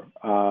 however.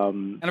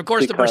 And, of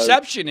course, the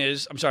perception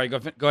is – I'm sorry, go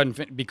ahead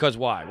and because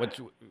why?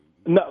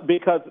 No,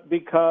 because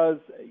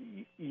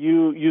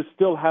you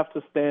still have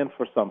to stand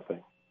for something.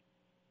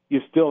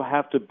 You still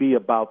have to be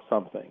about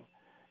something.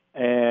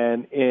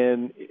 And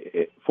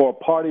for a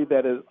party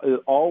that is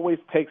always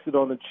takes it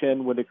on the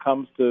chin when it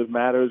comes to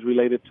matters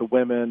related to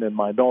women and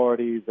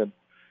minorities and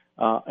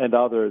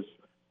others,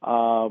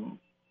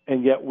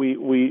 and yet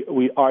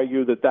we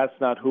argue that that's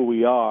not who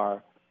we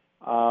are.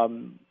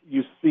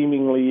 You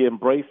seemingly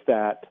embrace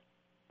that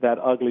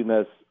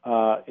ugliness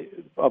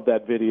of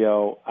that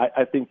video.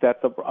 I think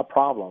that's a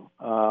problem.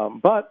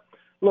 But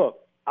look,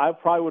 I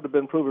probably would have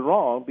been proven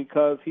wrong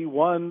because he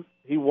won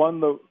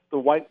the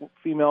white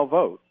female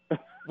vote.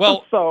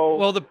 Well,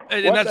 what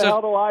the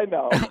hell do I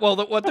know? Well,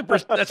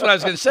 that's what I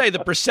was going to say.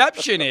 The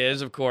perception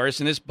is, of course,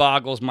 and this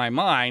boggles my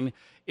mind,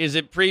 is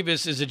that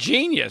Priebus is a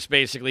genius.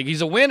 Basically,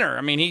 he's a winner.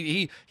 I mean,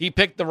 he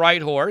picked the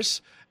right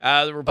horse.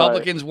 The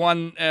Republicans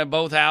won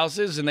both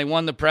houses, and they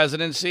won the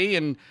presidency,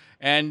 and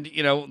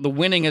the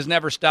winning has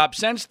never stopped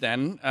since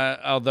then.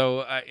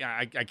 Although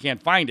I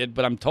can't find it,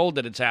 but I'm told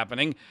that it's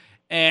happening,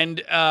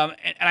 and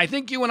I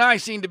think you and I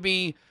seem to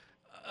be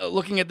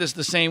looking at this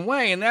the same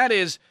way, and that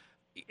is,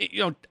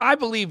 I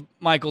believe,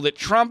 Michael, that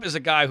Trump is a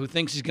guy who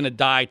thinks he's going to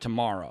die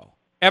tomorrow.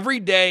 Every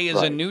day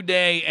is a new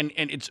day, and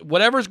it's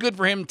whatever's good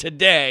for him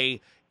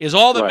today is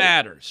all that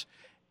matters.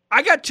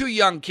 I got 2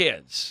 young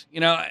kids,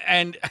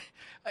 and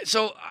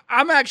so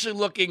I'm actually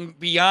looking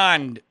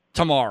beyond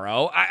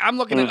tomorrow. I'm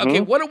looking at,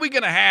 okay, what are we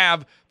going to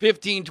have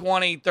 15,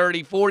 20,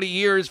 30, 40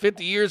 years,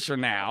 50 years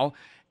from now?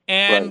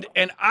 And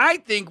I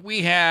think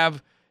we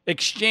have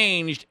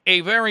exchanged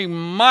a very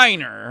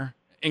minor,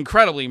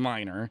 incredibly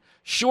minor,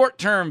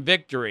 short-term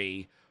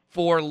victory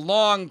for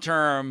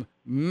long-term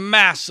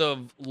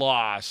massive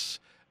loss,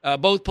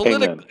 both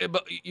political.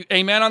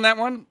 Amen on that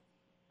one?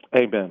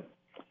 Amen.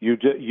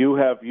 You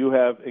have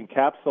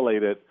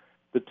encapsulated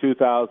the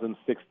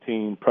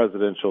 2016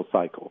 presidential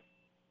cycle.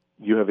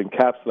 You have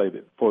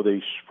encapsulated for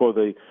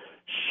the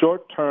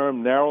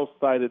short-term,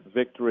 narrow-sighted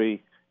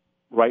victory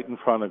right in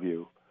front of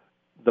you.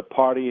 The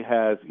party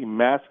has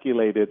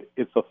emasculated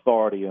its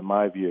authority, in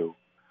my view,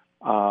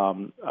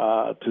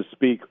 to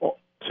speak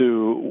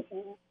to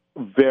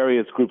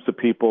various groups of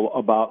people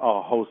about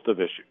a host of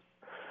issues.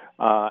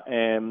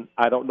 And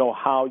I don't know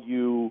how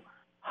you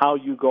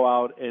go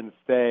out and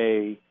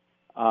say,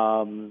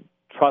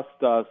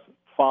 trust us,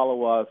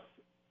 follow us,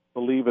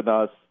 believe in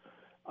us,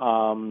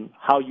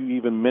 how you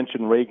even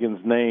mention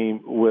Reagan's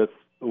name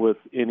with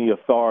any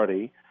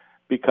authority,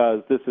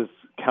 because this is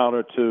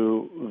counter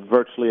to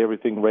virtually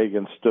everything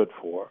Reagan stood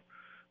for,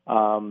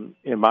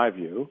 in my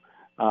view.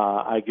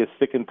 I get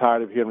sick and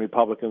tired of hearing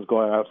Republicans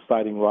going out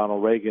citing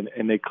Ronald Reagan,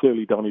 and they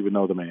clearly don't even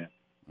know the man.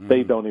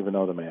 They don't even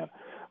know the man.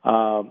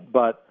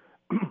 But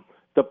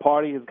the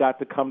party has got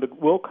to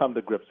will come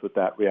to grips with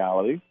that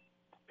reality.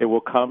 It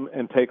will come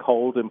and take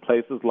hold in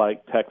places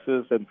like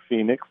Texas and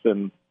Phoenix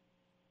and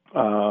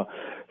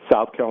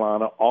South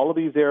Carolina. All of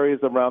these areas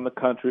around the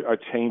country are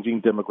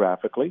changing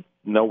demographically.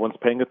 No one's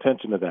paying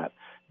attention to that.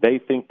 They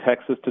think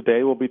Texas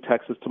today will be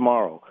Texas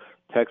tomorrow.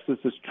 Texas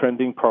is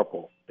trending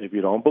purple. If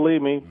you don't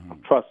believe me,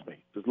 trust me.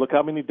 Just look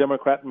how many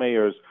Democrat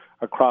mayors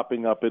are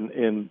cropping up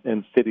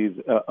in cities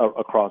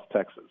across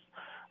Texas.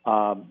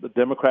 The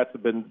Democrats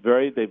have been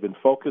they've been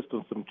focused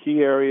on some key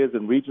areas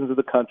and regions of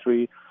the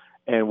country.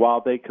 And while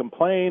they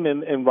complain,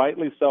 and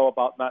rightly so,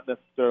 about not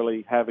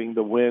necessarily having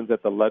the wins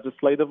at the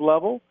legislative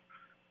level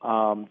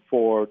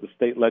for the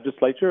state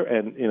legislature,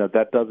 and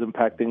that does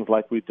impact things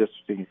like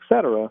redistricting, et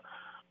cetera,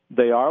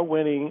 they are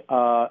winning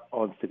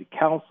on city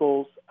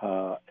councils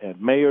and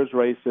mayor's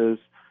races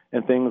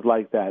and things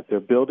like that.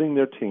 They're building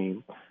their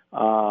team,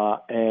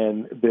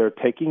 and they're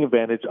taking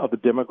advantage of the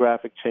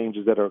demographic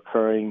changes that are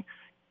occurring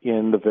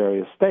in the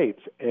various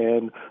states.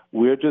 And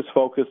we're just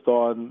focused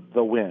on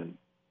the win.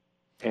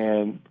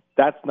 And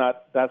that's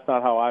not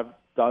how I've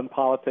done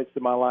politics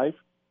in my life.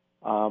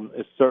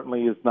 It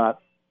certainly is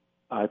not,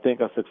 I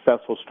think, a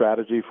successful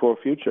strategy for a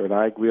future. And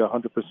I agree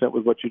 100%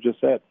 with what you just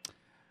said.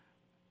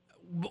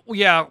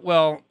 Yeah,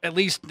 well, at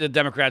least the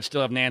Democrats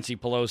still have Nancy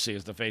Pelosi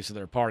as the face of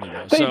their party,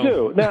 though. They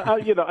do. Now,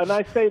 and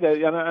I say that,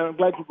 and I'm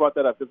glad you brought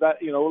that up, because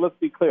let's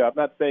be clear. I'm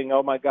not saying,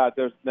 oh my God,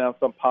 there's now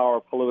some power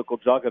political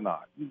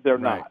juggernaut. They're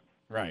not.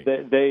 Right.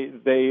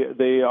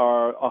 They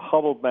are a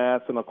huddled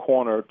mass in a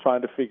corner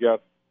trying to figure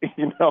out,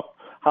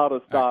 how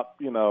to stop,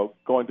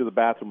 going to the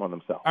bathroom on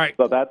themselves. All right.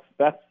 So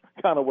that's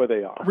kind of where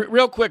they are.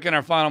 Real quick in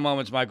our final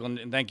moments, Michael,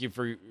 and thank you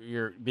for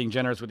your being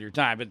generous with your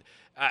time. But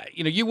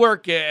you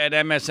work at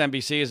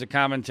MSNBC as a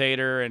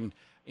commentator, and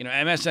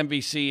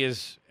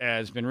MSNBC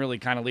has been really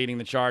kind of leading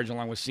the charge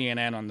along with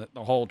CNN on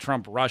the whole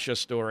Trump-Russia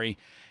story.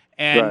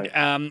 And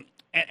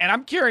and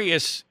I'm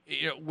curious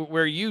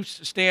where you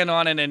stand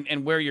on it,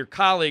 and where your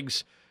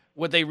colleagues,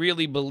 what they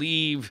really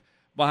believe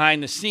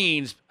behind the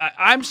scenes.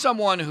 I'm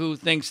someone who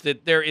thinks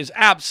that there is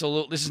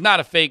this is not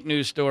a fake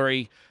news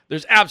story.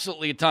 There's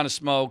absolutely a ton of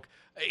smoke.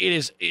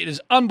 It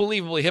is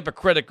unbelievably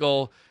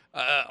hypocritical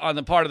on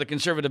the part of the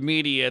conservative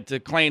media to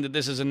claim that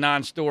this is a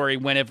non-story,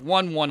 when if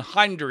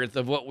 1/100th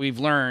of what we've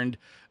learned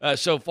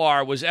so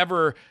far was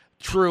ever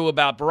true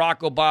about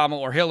Barack Obama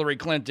or Hillary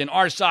Clinton,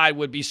 our side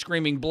would be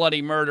screaming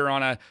bloody murder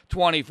on a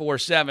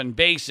 24/7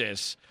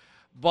 basis.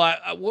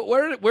 But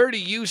where do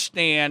you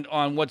stand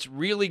on what's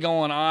really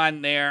going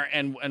on there,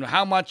 and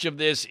how much of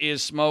this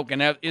is smoke,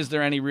 and is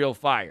there any real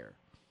fire?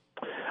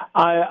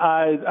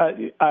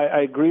 I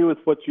agree with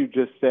what you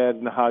just said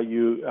and how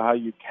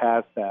you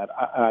cast that.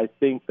 I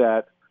think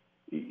that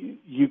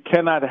you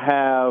cannot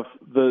have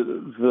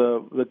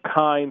the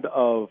kind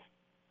of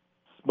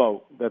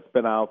smoke that's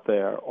been out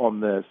there on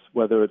this,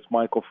 whether it's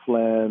Michael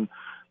Flynn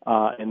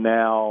and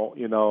now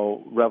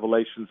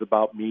revelations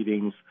about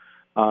meetings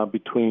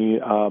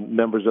between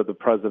members of the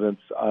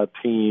president's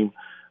team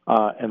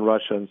and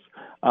Russians,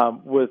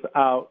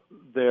 without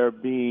there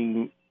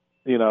being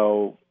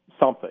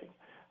something.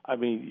 I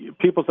mean,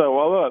 people say,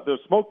 well, look, there's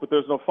smoke, but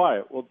there's no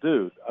fire. Well,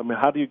 dude, I mean,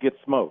 how do you get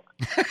smoke?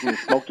 I mean,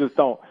 smoke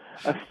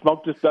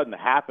just doesn't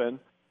happen.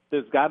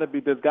 There's got to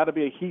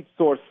be a heat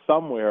source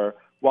somewhere.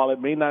 While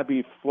it may not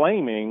be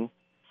flaming,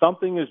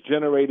 something is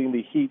generating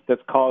the heat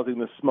that's causing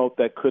the smoke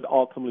that could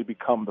ultimately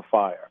become the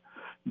fire.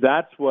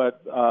 That's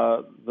what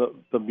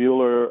the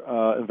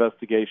Mueller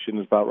investigation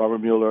is about. Robert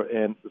Mueller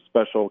and the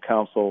special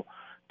counsel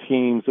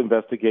team's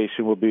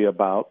investigation will be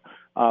about.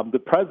 The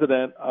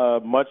president,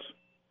 much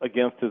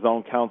against his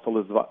own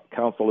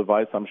counsel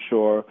advice, I'm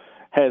sure,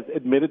 has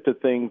admitted to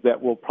things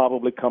that will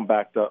probably come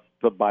back to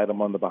bite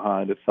him on the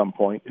behind at some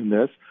point in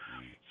this.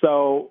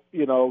 So,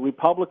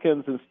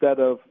 Republicans, instead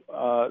of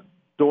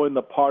doing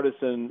the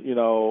partisan,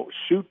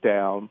 shoot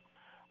down,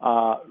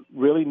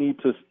 really need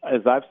to,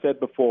 as I've said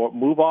before,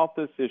 move off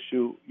this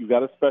issue. You've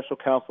got a special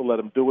counsel, let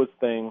him do his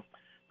thing,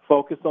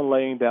 focus on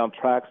laying down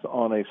tracks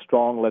on a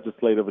strong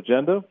legislative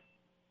agenda,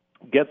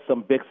 get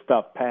some big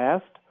stuff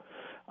passed,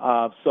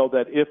 so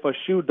that if a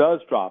shoe does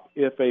drop,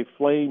 if a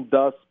flame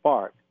does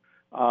spark,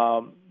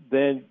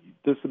 then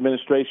this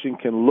administration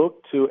can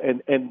look to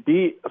and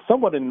be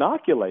somewhat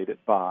inoculated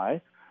by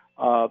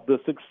the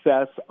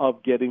success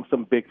of getting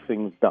some big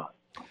things done.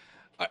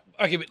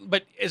 Okay,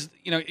 but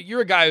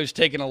you're a guy who's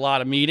taken a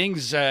lot of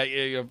meetings.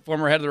 You're a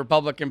former head of the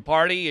Republican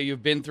Party.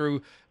 You've been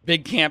through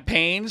big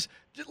campaigns.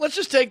 Let's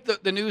just take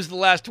the news of the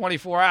last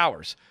 24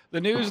 hours. The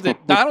news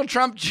that Donald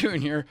Trump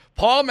Jr.,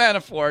 Paul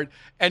Manafort,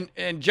 and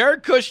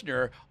Jared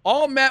Kushner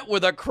all met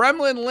with a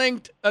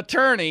Kremlin-linked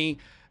attorney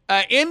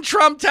in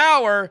Trump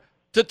Tower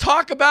to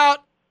talk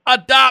about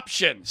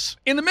adoptions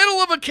in the middle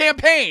of a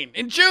campaign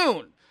in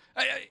June.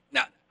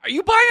 Now, are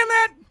you buying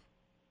that?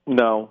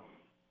 No,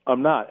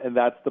 I'm not, and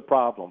that's the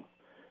problem.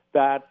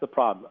 That's the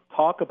problem.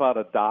 Talk about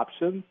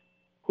adoptions.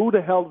 Who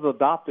the hell is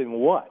adopting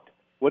what?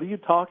 What are you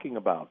talking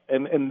about?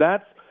 And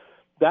that's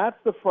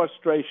the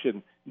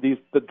frustration. The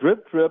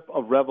drip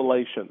of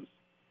revelations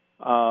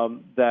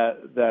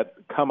that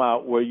come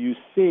out, where you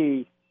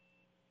see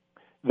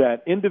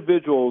that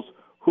individuals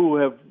who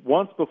have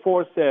once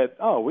before said,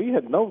 "Oh,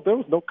 there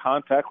was no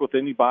contact with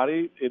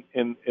anybody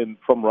in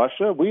from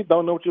Russia. We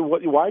don't know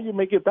why are you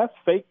making it? That's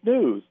fake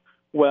news."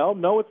 Well,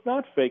 no, it's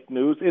not fake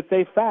news. It's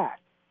a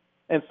fact.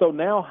 And so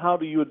now, how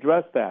do you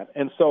address that?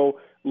 And so,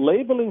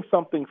 labeling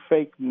something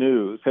fake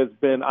news has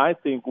been, I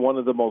think, one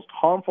of the most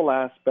harmful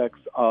aspects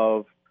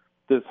of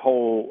this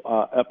whole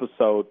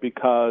episode,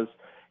 because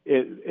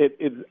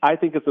I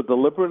think it's a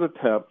deliberate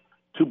attempt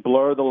to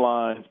blur the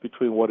lines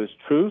between what is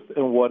truth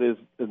and what is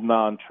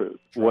non-truth,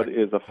 what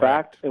is a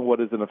fact and what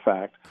isn't a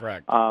fact.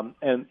 Correct.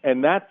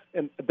 And that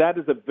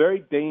is a very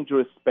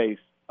dangerous space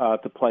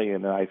to play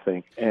in, I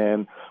think.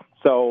 And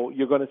so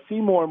you're going to see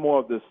more and more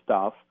of this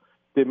stuff.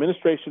 The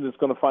administration is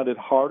going to find it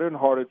harder and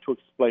harder to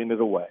explain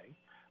it away.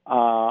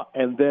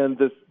 And then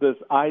this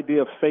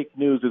idea of fake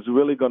news is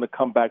really going to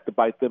come back to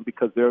bite them,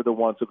 because they're the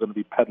ones who are going to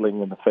be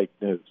peddling in the fake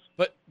news.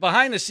 But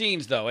behind the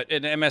scenes, though, at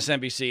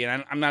MSNBC,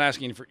 and I'm not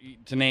asking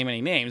to name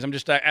any names, I'm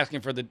just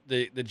asking for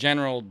the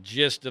general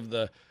gist of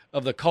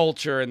the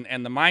culture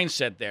and the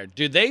mindset there.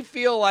 Do they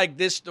feel like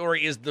this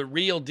story is the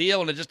real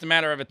deal and it's just a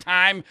matter of a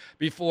time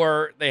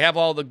before they have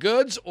all the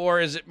goods, or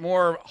is it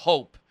more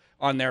hope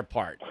on their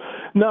part?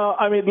 No,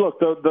 I mean, look,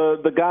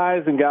 the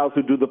guys and gals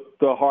who do the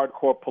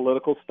hardcore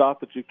political stuff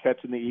that you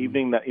catch in the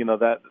evening, that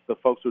that the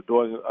folks who are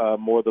doing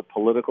more of the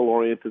political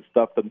oriented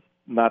stuff,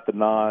 not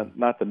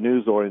the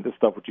news oriented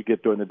stuff which you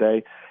get during the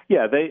day.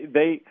 Yeah,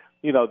 they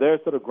they're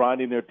sort of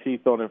grinding their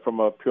teeth on it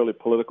from a purely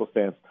political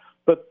stance.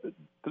 But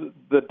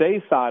the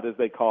day side, as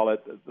they call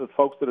it, the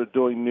folks that are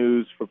doing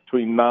news from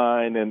between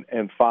 9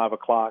 and 5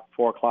 o'clock,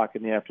 4 o'clock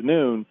in the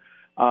afternoon.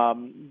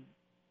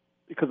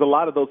 Because a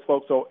lot of those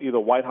folks are either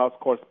White House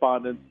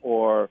correspondents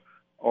or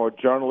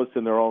journalists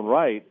in their own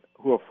right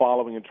who are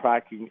following and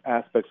tracking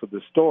aspects of the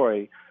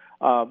story.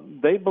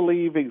 They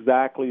believe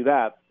exactly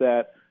that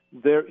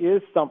there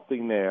is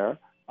something there.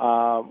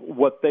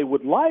 What they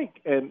would like,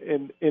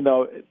 and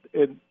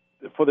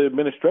for the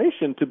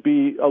administration to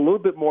be a little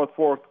bit more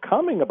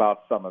forthcoming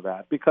about some of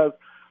that, because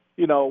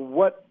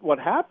what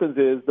happens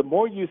is the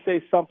more you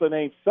say something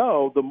ain't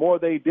so, the more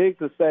they dig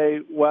to say,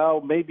 well,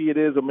 maybe it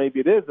is or maybe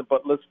it isn't,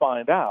 but let's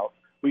find out.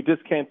 We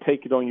just can't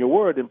take it on your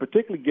word, and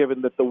particularly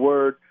given that the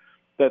word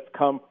that's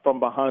come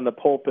from behind the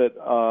pulpit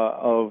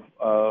of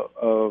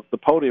the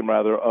podium,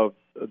 rather, of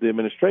the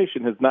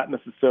administration has not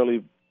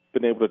necessarily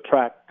been able to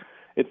track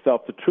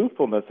itself to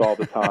truthfulness all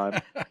the time.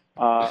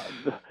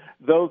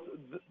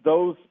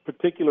 Those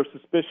particular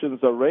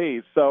suspicions are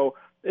raised. So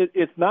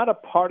it's not a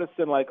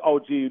partisan like, oh,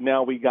 gee,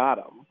 now we got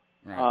them.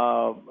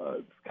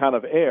 kind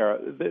of air.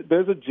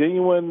 There's a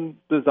genuine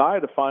desire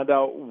to find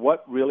out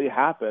what really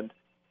happened.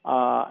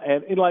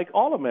 And like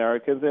all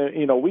Americans,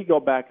 we go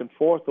back and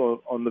forth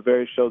on the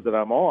various shows that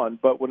I'm on,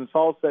 but when it's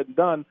all said and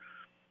done,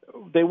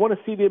 they want to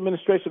see the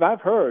administration.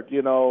 I've heard,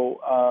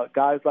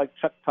 guys like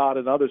Chuck Todd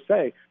and others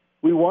say,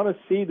 we want to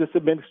see this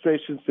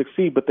administration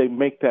succeed, but they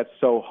make that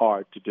so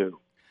hard to do.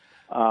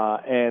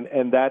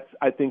 And that's,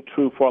 I think,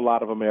 true for a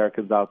lot of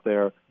Americans out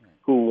there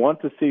who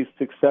want to see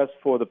success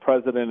for the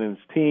president and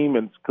his team,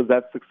 and because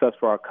that's success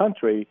for our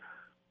country,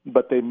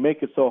 but they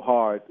make it so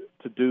hard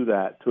to do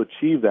that, to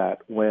achieve that,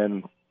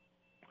 when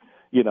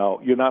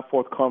you're not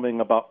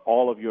forthcoming about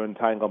all of your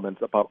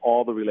entanglements, about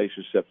all the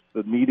relationships,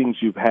 the meetings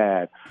you've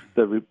had,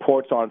 the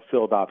reports aren't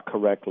filled out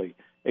correctly,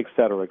 et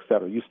cetera, et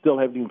cetera. You still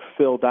haven't even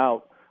filled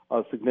out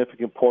a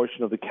significant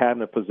portion of the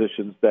cabinet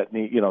positions that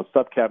need,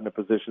 sub-cabinet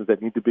positions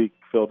that need to be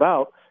filled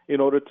out in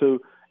order to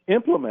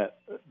implement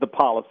the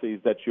policies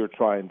that you're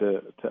trying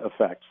to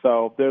affect.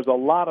 So there's a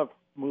lot of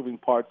moving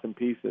parts and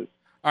pieces.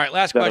 All right,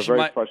 last question.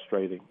 Very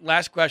frustrating.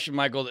 Last question,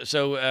 Michael.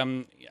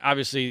 So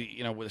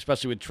obviously,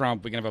 especially with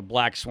Trump, we can have a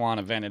black swan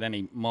event at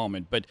any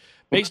moment. But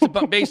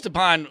based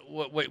upon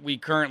what we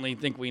currently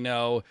think we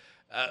know,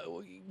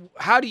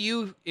 how do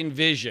you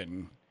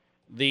envision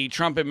the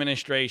Trump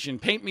administration?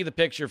 Paint me the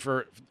picture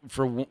for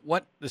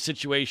what the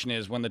situation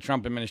is when the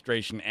Trump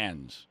administration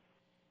ends.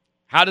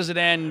 How does it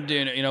end?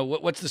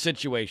 What's the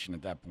situation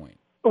at that point?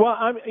 Well,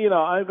 I'm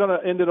going to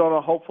end it on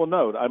a hopeful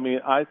note. I mean,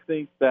 I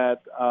think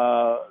that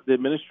the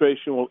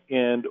administration will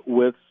end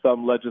with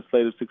some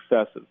legislative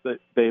successes.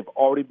 They've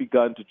already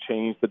begun to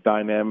change the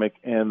dynamic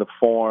and the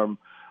form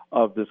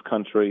of this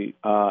country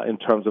in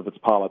terms of its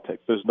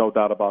politics. There's no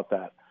doubt about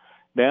that.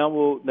 Now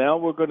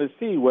we're going to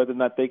see whether or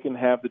not they can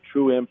have the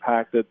true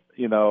impact that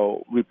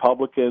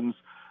Republicans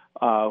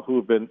who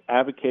have been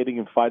advocating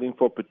and fighting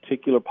for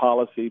particular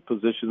policy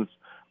positions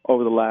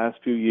over the last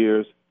few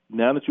years.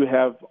 Now that you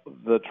have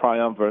the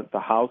triumvirate, the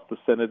House, the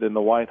Senate, and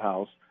the White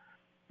House,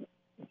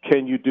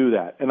 can you do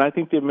that? And I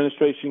think the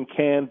administration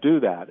can do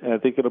that. And I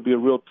think it'll be a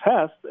real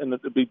test, and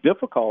it'll be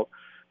difficult.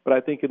 But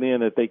I think in the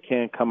end that they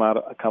can come out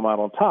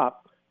on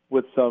top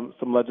with some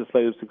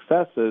legislative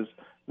successes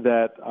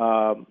that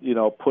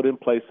put in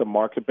place some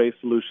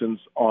market-based solutions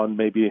on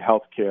maybe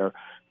health care,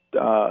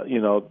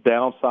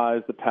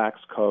 downsize the tax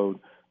code,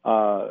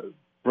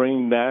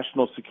 bring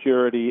national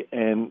security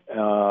and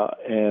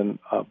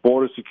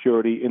border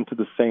security into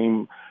the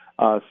same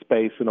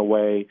space in a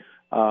way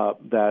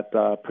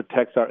that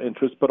protects our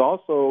interests, but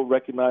also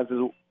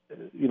recognizes,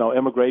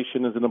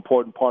 immigration is an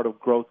important part of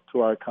growth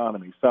to our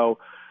economy. So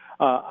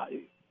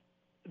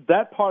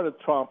that part of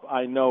Trump,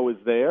 I know, is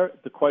there.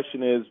 The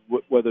question is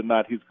whether or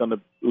not he's going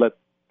to let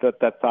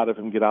that side of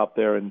him get out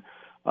there and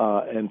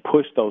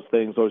push those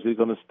things, or is he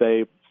going to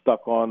stay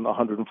stuck on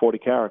 140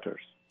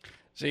 characters?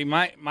 See,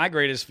 my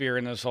greatest fear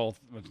in this whole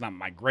 – it's not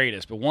my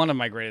greatest, but one of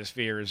my greatest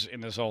fears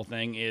in this whole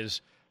thing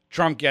is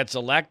Trump gets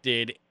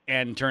elected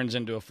and turns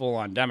into a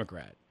full-on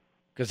Democrat,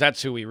 because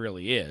that's who he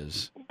really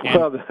is. And,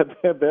 well,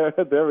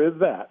 there is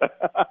that.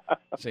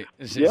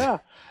 Yeah.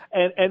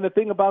 And the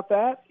thing about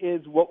that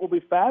is what will be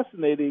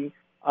fascinating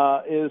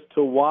is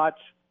to watch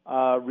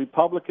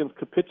Republicans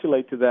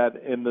capitulate to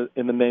that in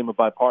the name of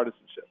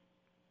bipartisanship.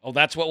 Oh,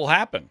 that's what will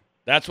happen.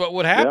 That's what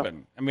would happen.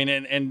 Yeah. I mean,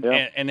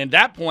 and at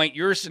that point,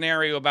 your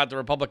scenario about the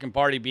Republican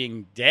Party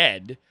being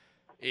dead,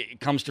 it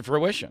comes to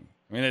fruition.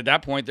 I mean, at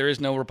that point, there is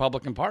no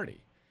Republican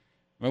Party.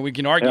 I mean, we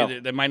can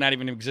argue that might not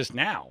even exist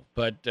now.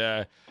 But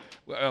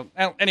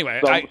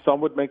anyway.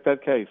 Some would make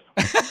that case.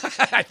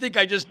 I think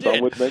I just did.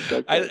 Some would make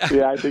that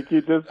case. I think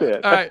you just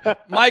did. All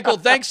right. Michael,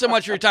 thanks so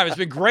much for your time. It's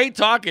been great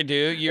talking to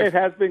you. It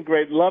has been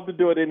great. Love to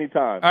do it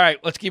anytime. All right.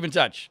 Let's keep in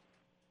touch.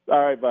 All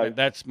right, bye.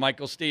 That's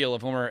Michael Steele, a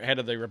former head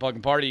of the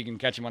Republican Party. You can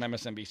catch him on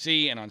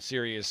MSNBC and on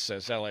Sirius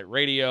Satellite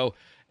Radio,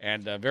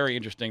 and a very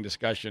interesting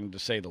discussion, to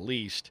say the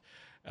least.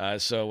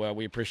 So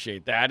we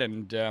appreciate that,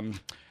 and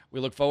we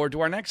look forward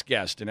to our next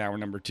guest in hour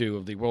number 2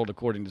 of the World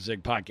According to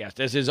Zig podcast.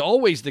 As is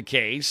always the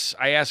case,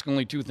 I ask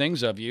only 2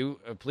 things of you.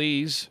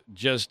 Please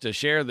just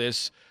share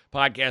this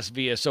podcast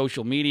via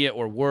social media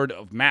or word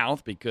of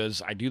mouth,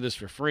 because I do this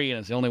for free, and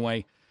it's the only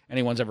way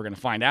anyone's ever going to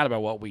find out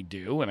about what we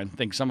do, and I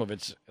think some of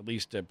it's at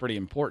least pretty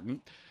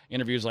important.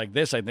 Interviews like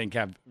this, I think,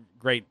 have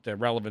great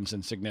relevance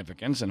and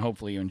significance, and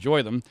hopefully you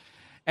enjoy them.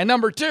 And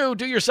number 2,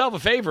 do yourself a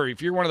favor.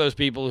 If you're one of those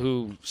people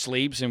who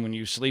sleeps, and when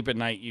you sleep at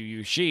night you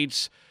use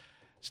sheets,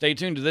 stay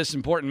tuned to this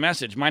important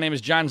message. My name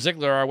is John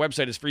Ziegler. Our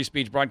website is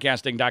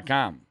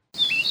freespeechbroadcasting.com.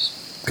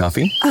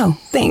 Coffee? Oh,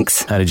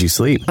 thanks. How did you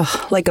sleep?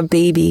 Ugh, like a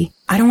baby.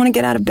 I don't want to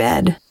get out of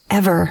bed,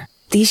 ever.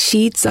 These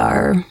sheets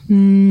are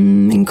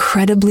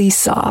incredibly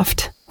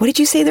soft. What did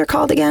you say they're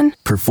called again?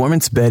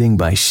 Performance bedding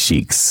by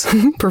Sheets.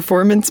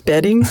 Performance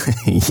bedding?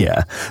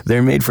 Yeah,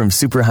 they're made from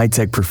super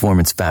high-tech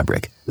performance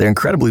fabric. They're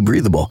incredibly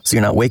breathable, so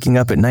you're not waking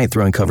up at night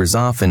throwing covers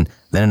off and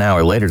then an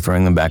hour later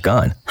throwing them back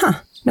on. Huh,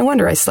 no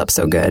wonder I slept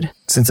so good.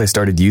 Since I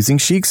started using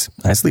Sheets,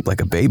 I sleep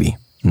like a baby.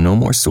 No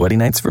more sweaty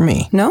nights for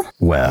me. No?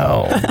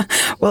 Well...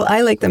 Well,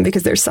 I like them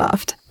because they're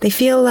soft. They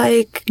feel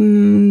like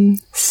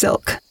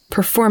silk.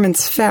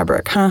 Performance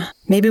fabric, huh?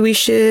 Maybe we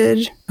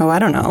should, I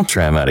don't know.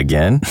 Try them out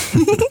again.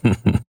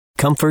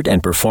 Comfort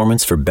and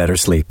performance for better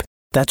sleep.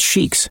 That's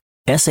Sheex.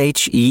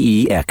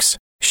 SHEEX.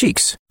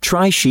 Sheex.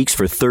 Try Sheex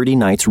for 30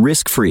 nights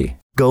risk-free.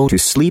 Go to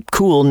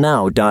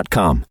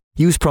sleepcoolnow.com.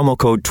 Use promo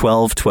code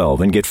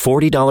 1212 and get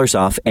 $40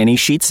 off any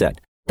sheet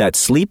set.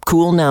 That's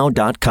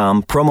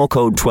sleepcoolnow.com, promo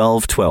code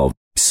 1212.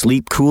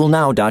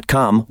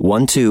 Sleepcoolnow.com,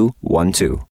 1212.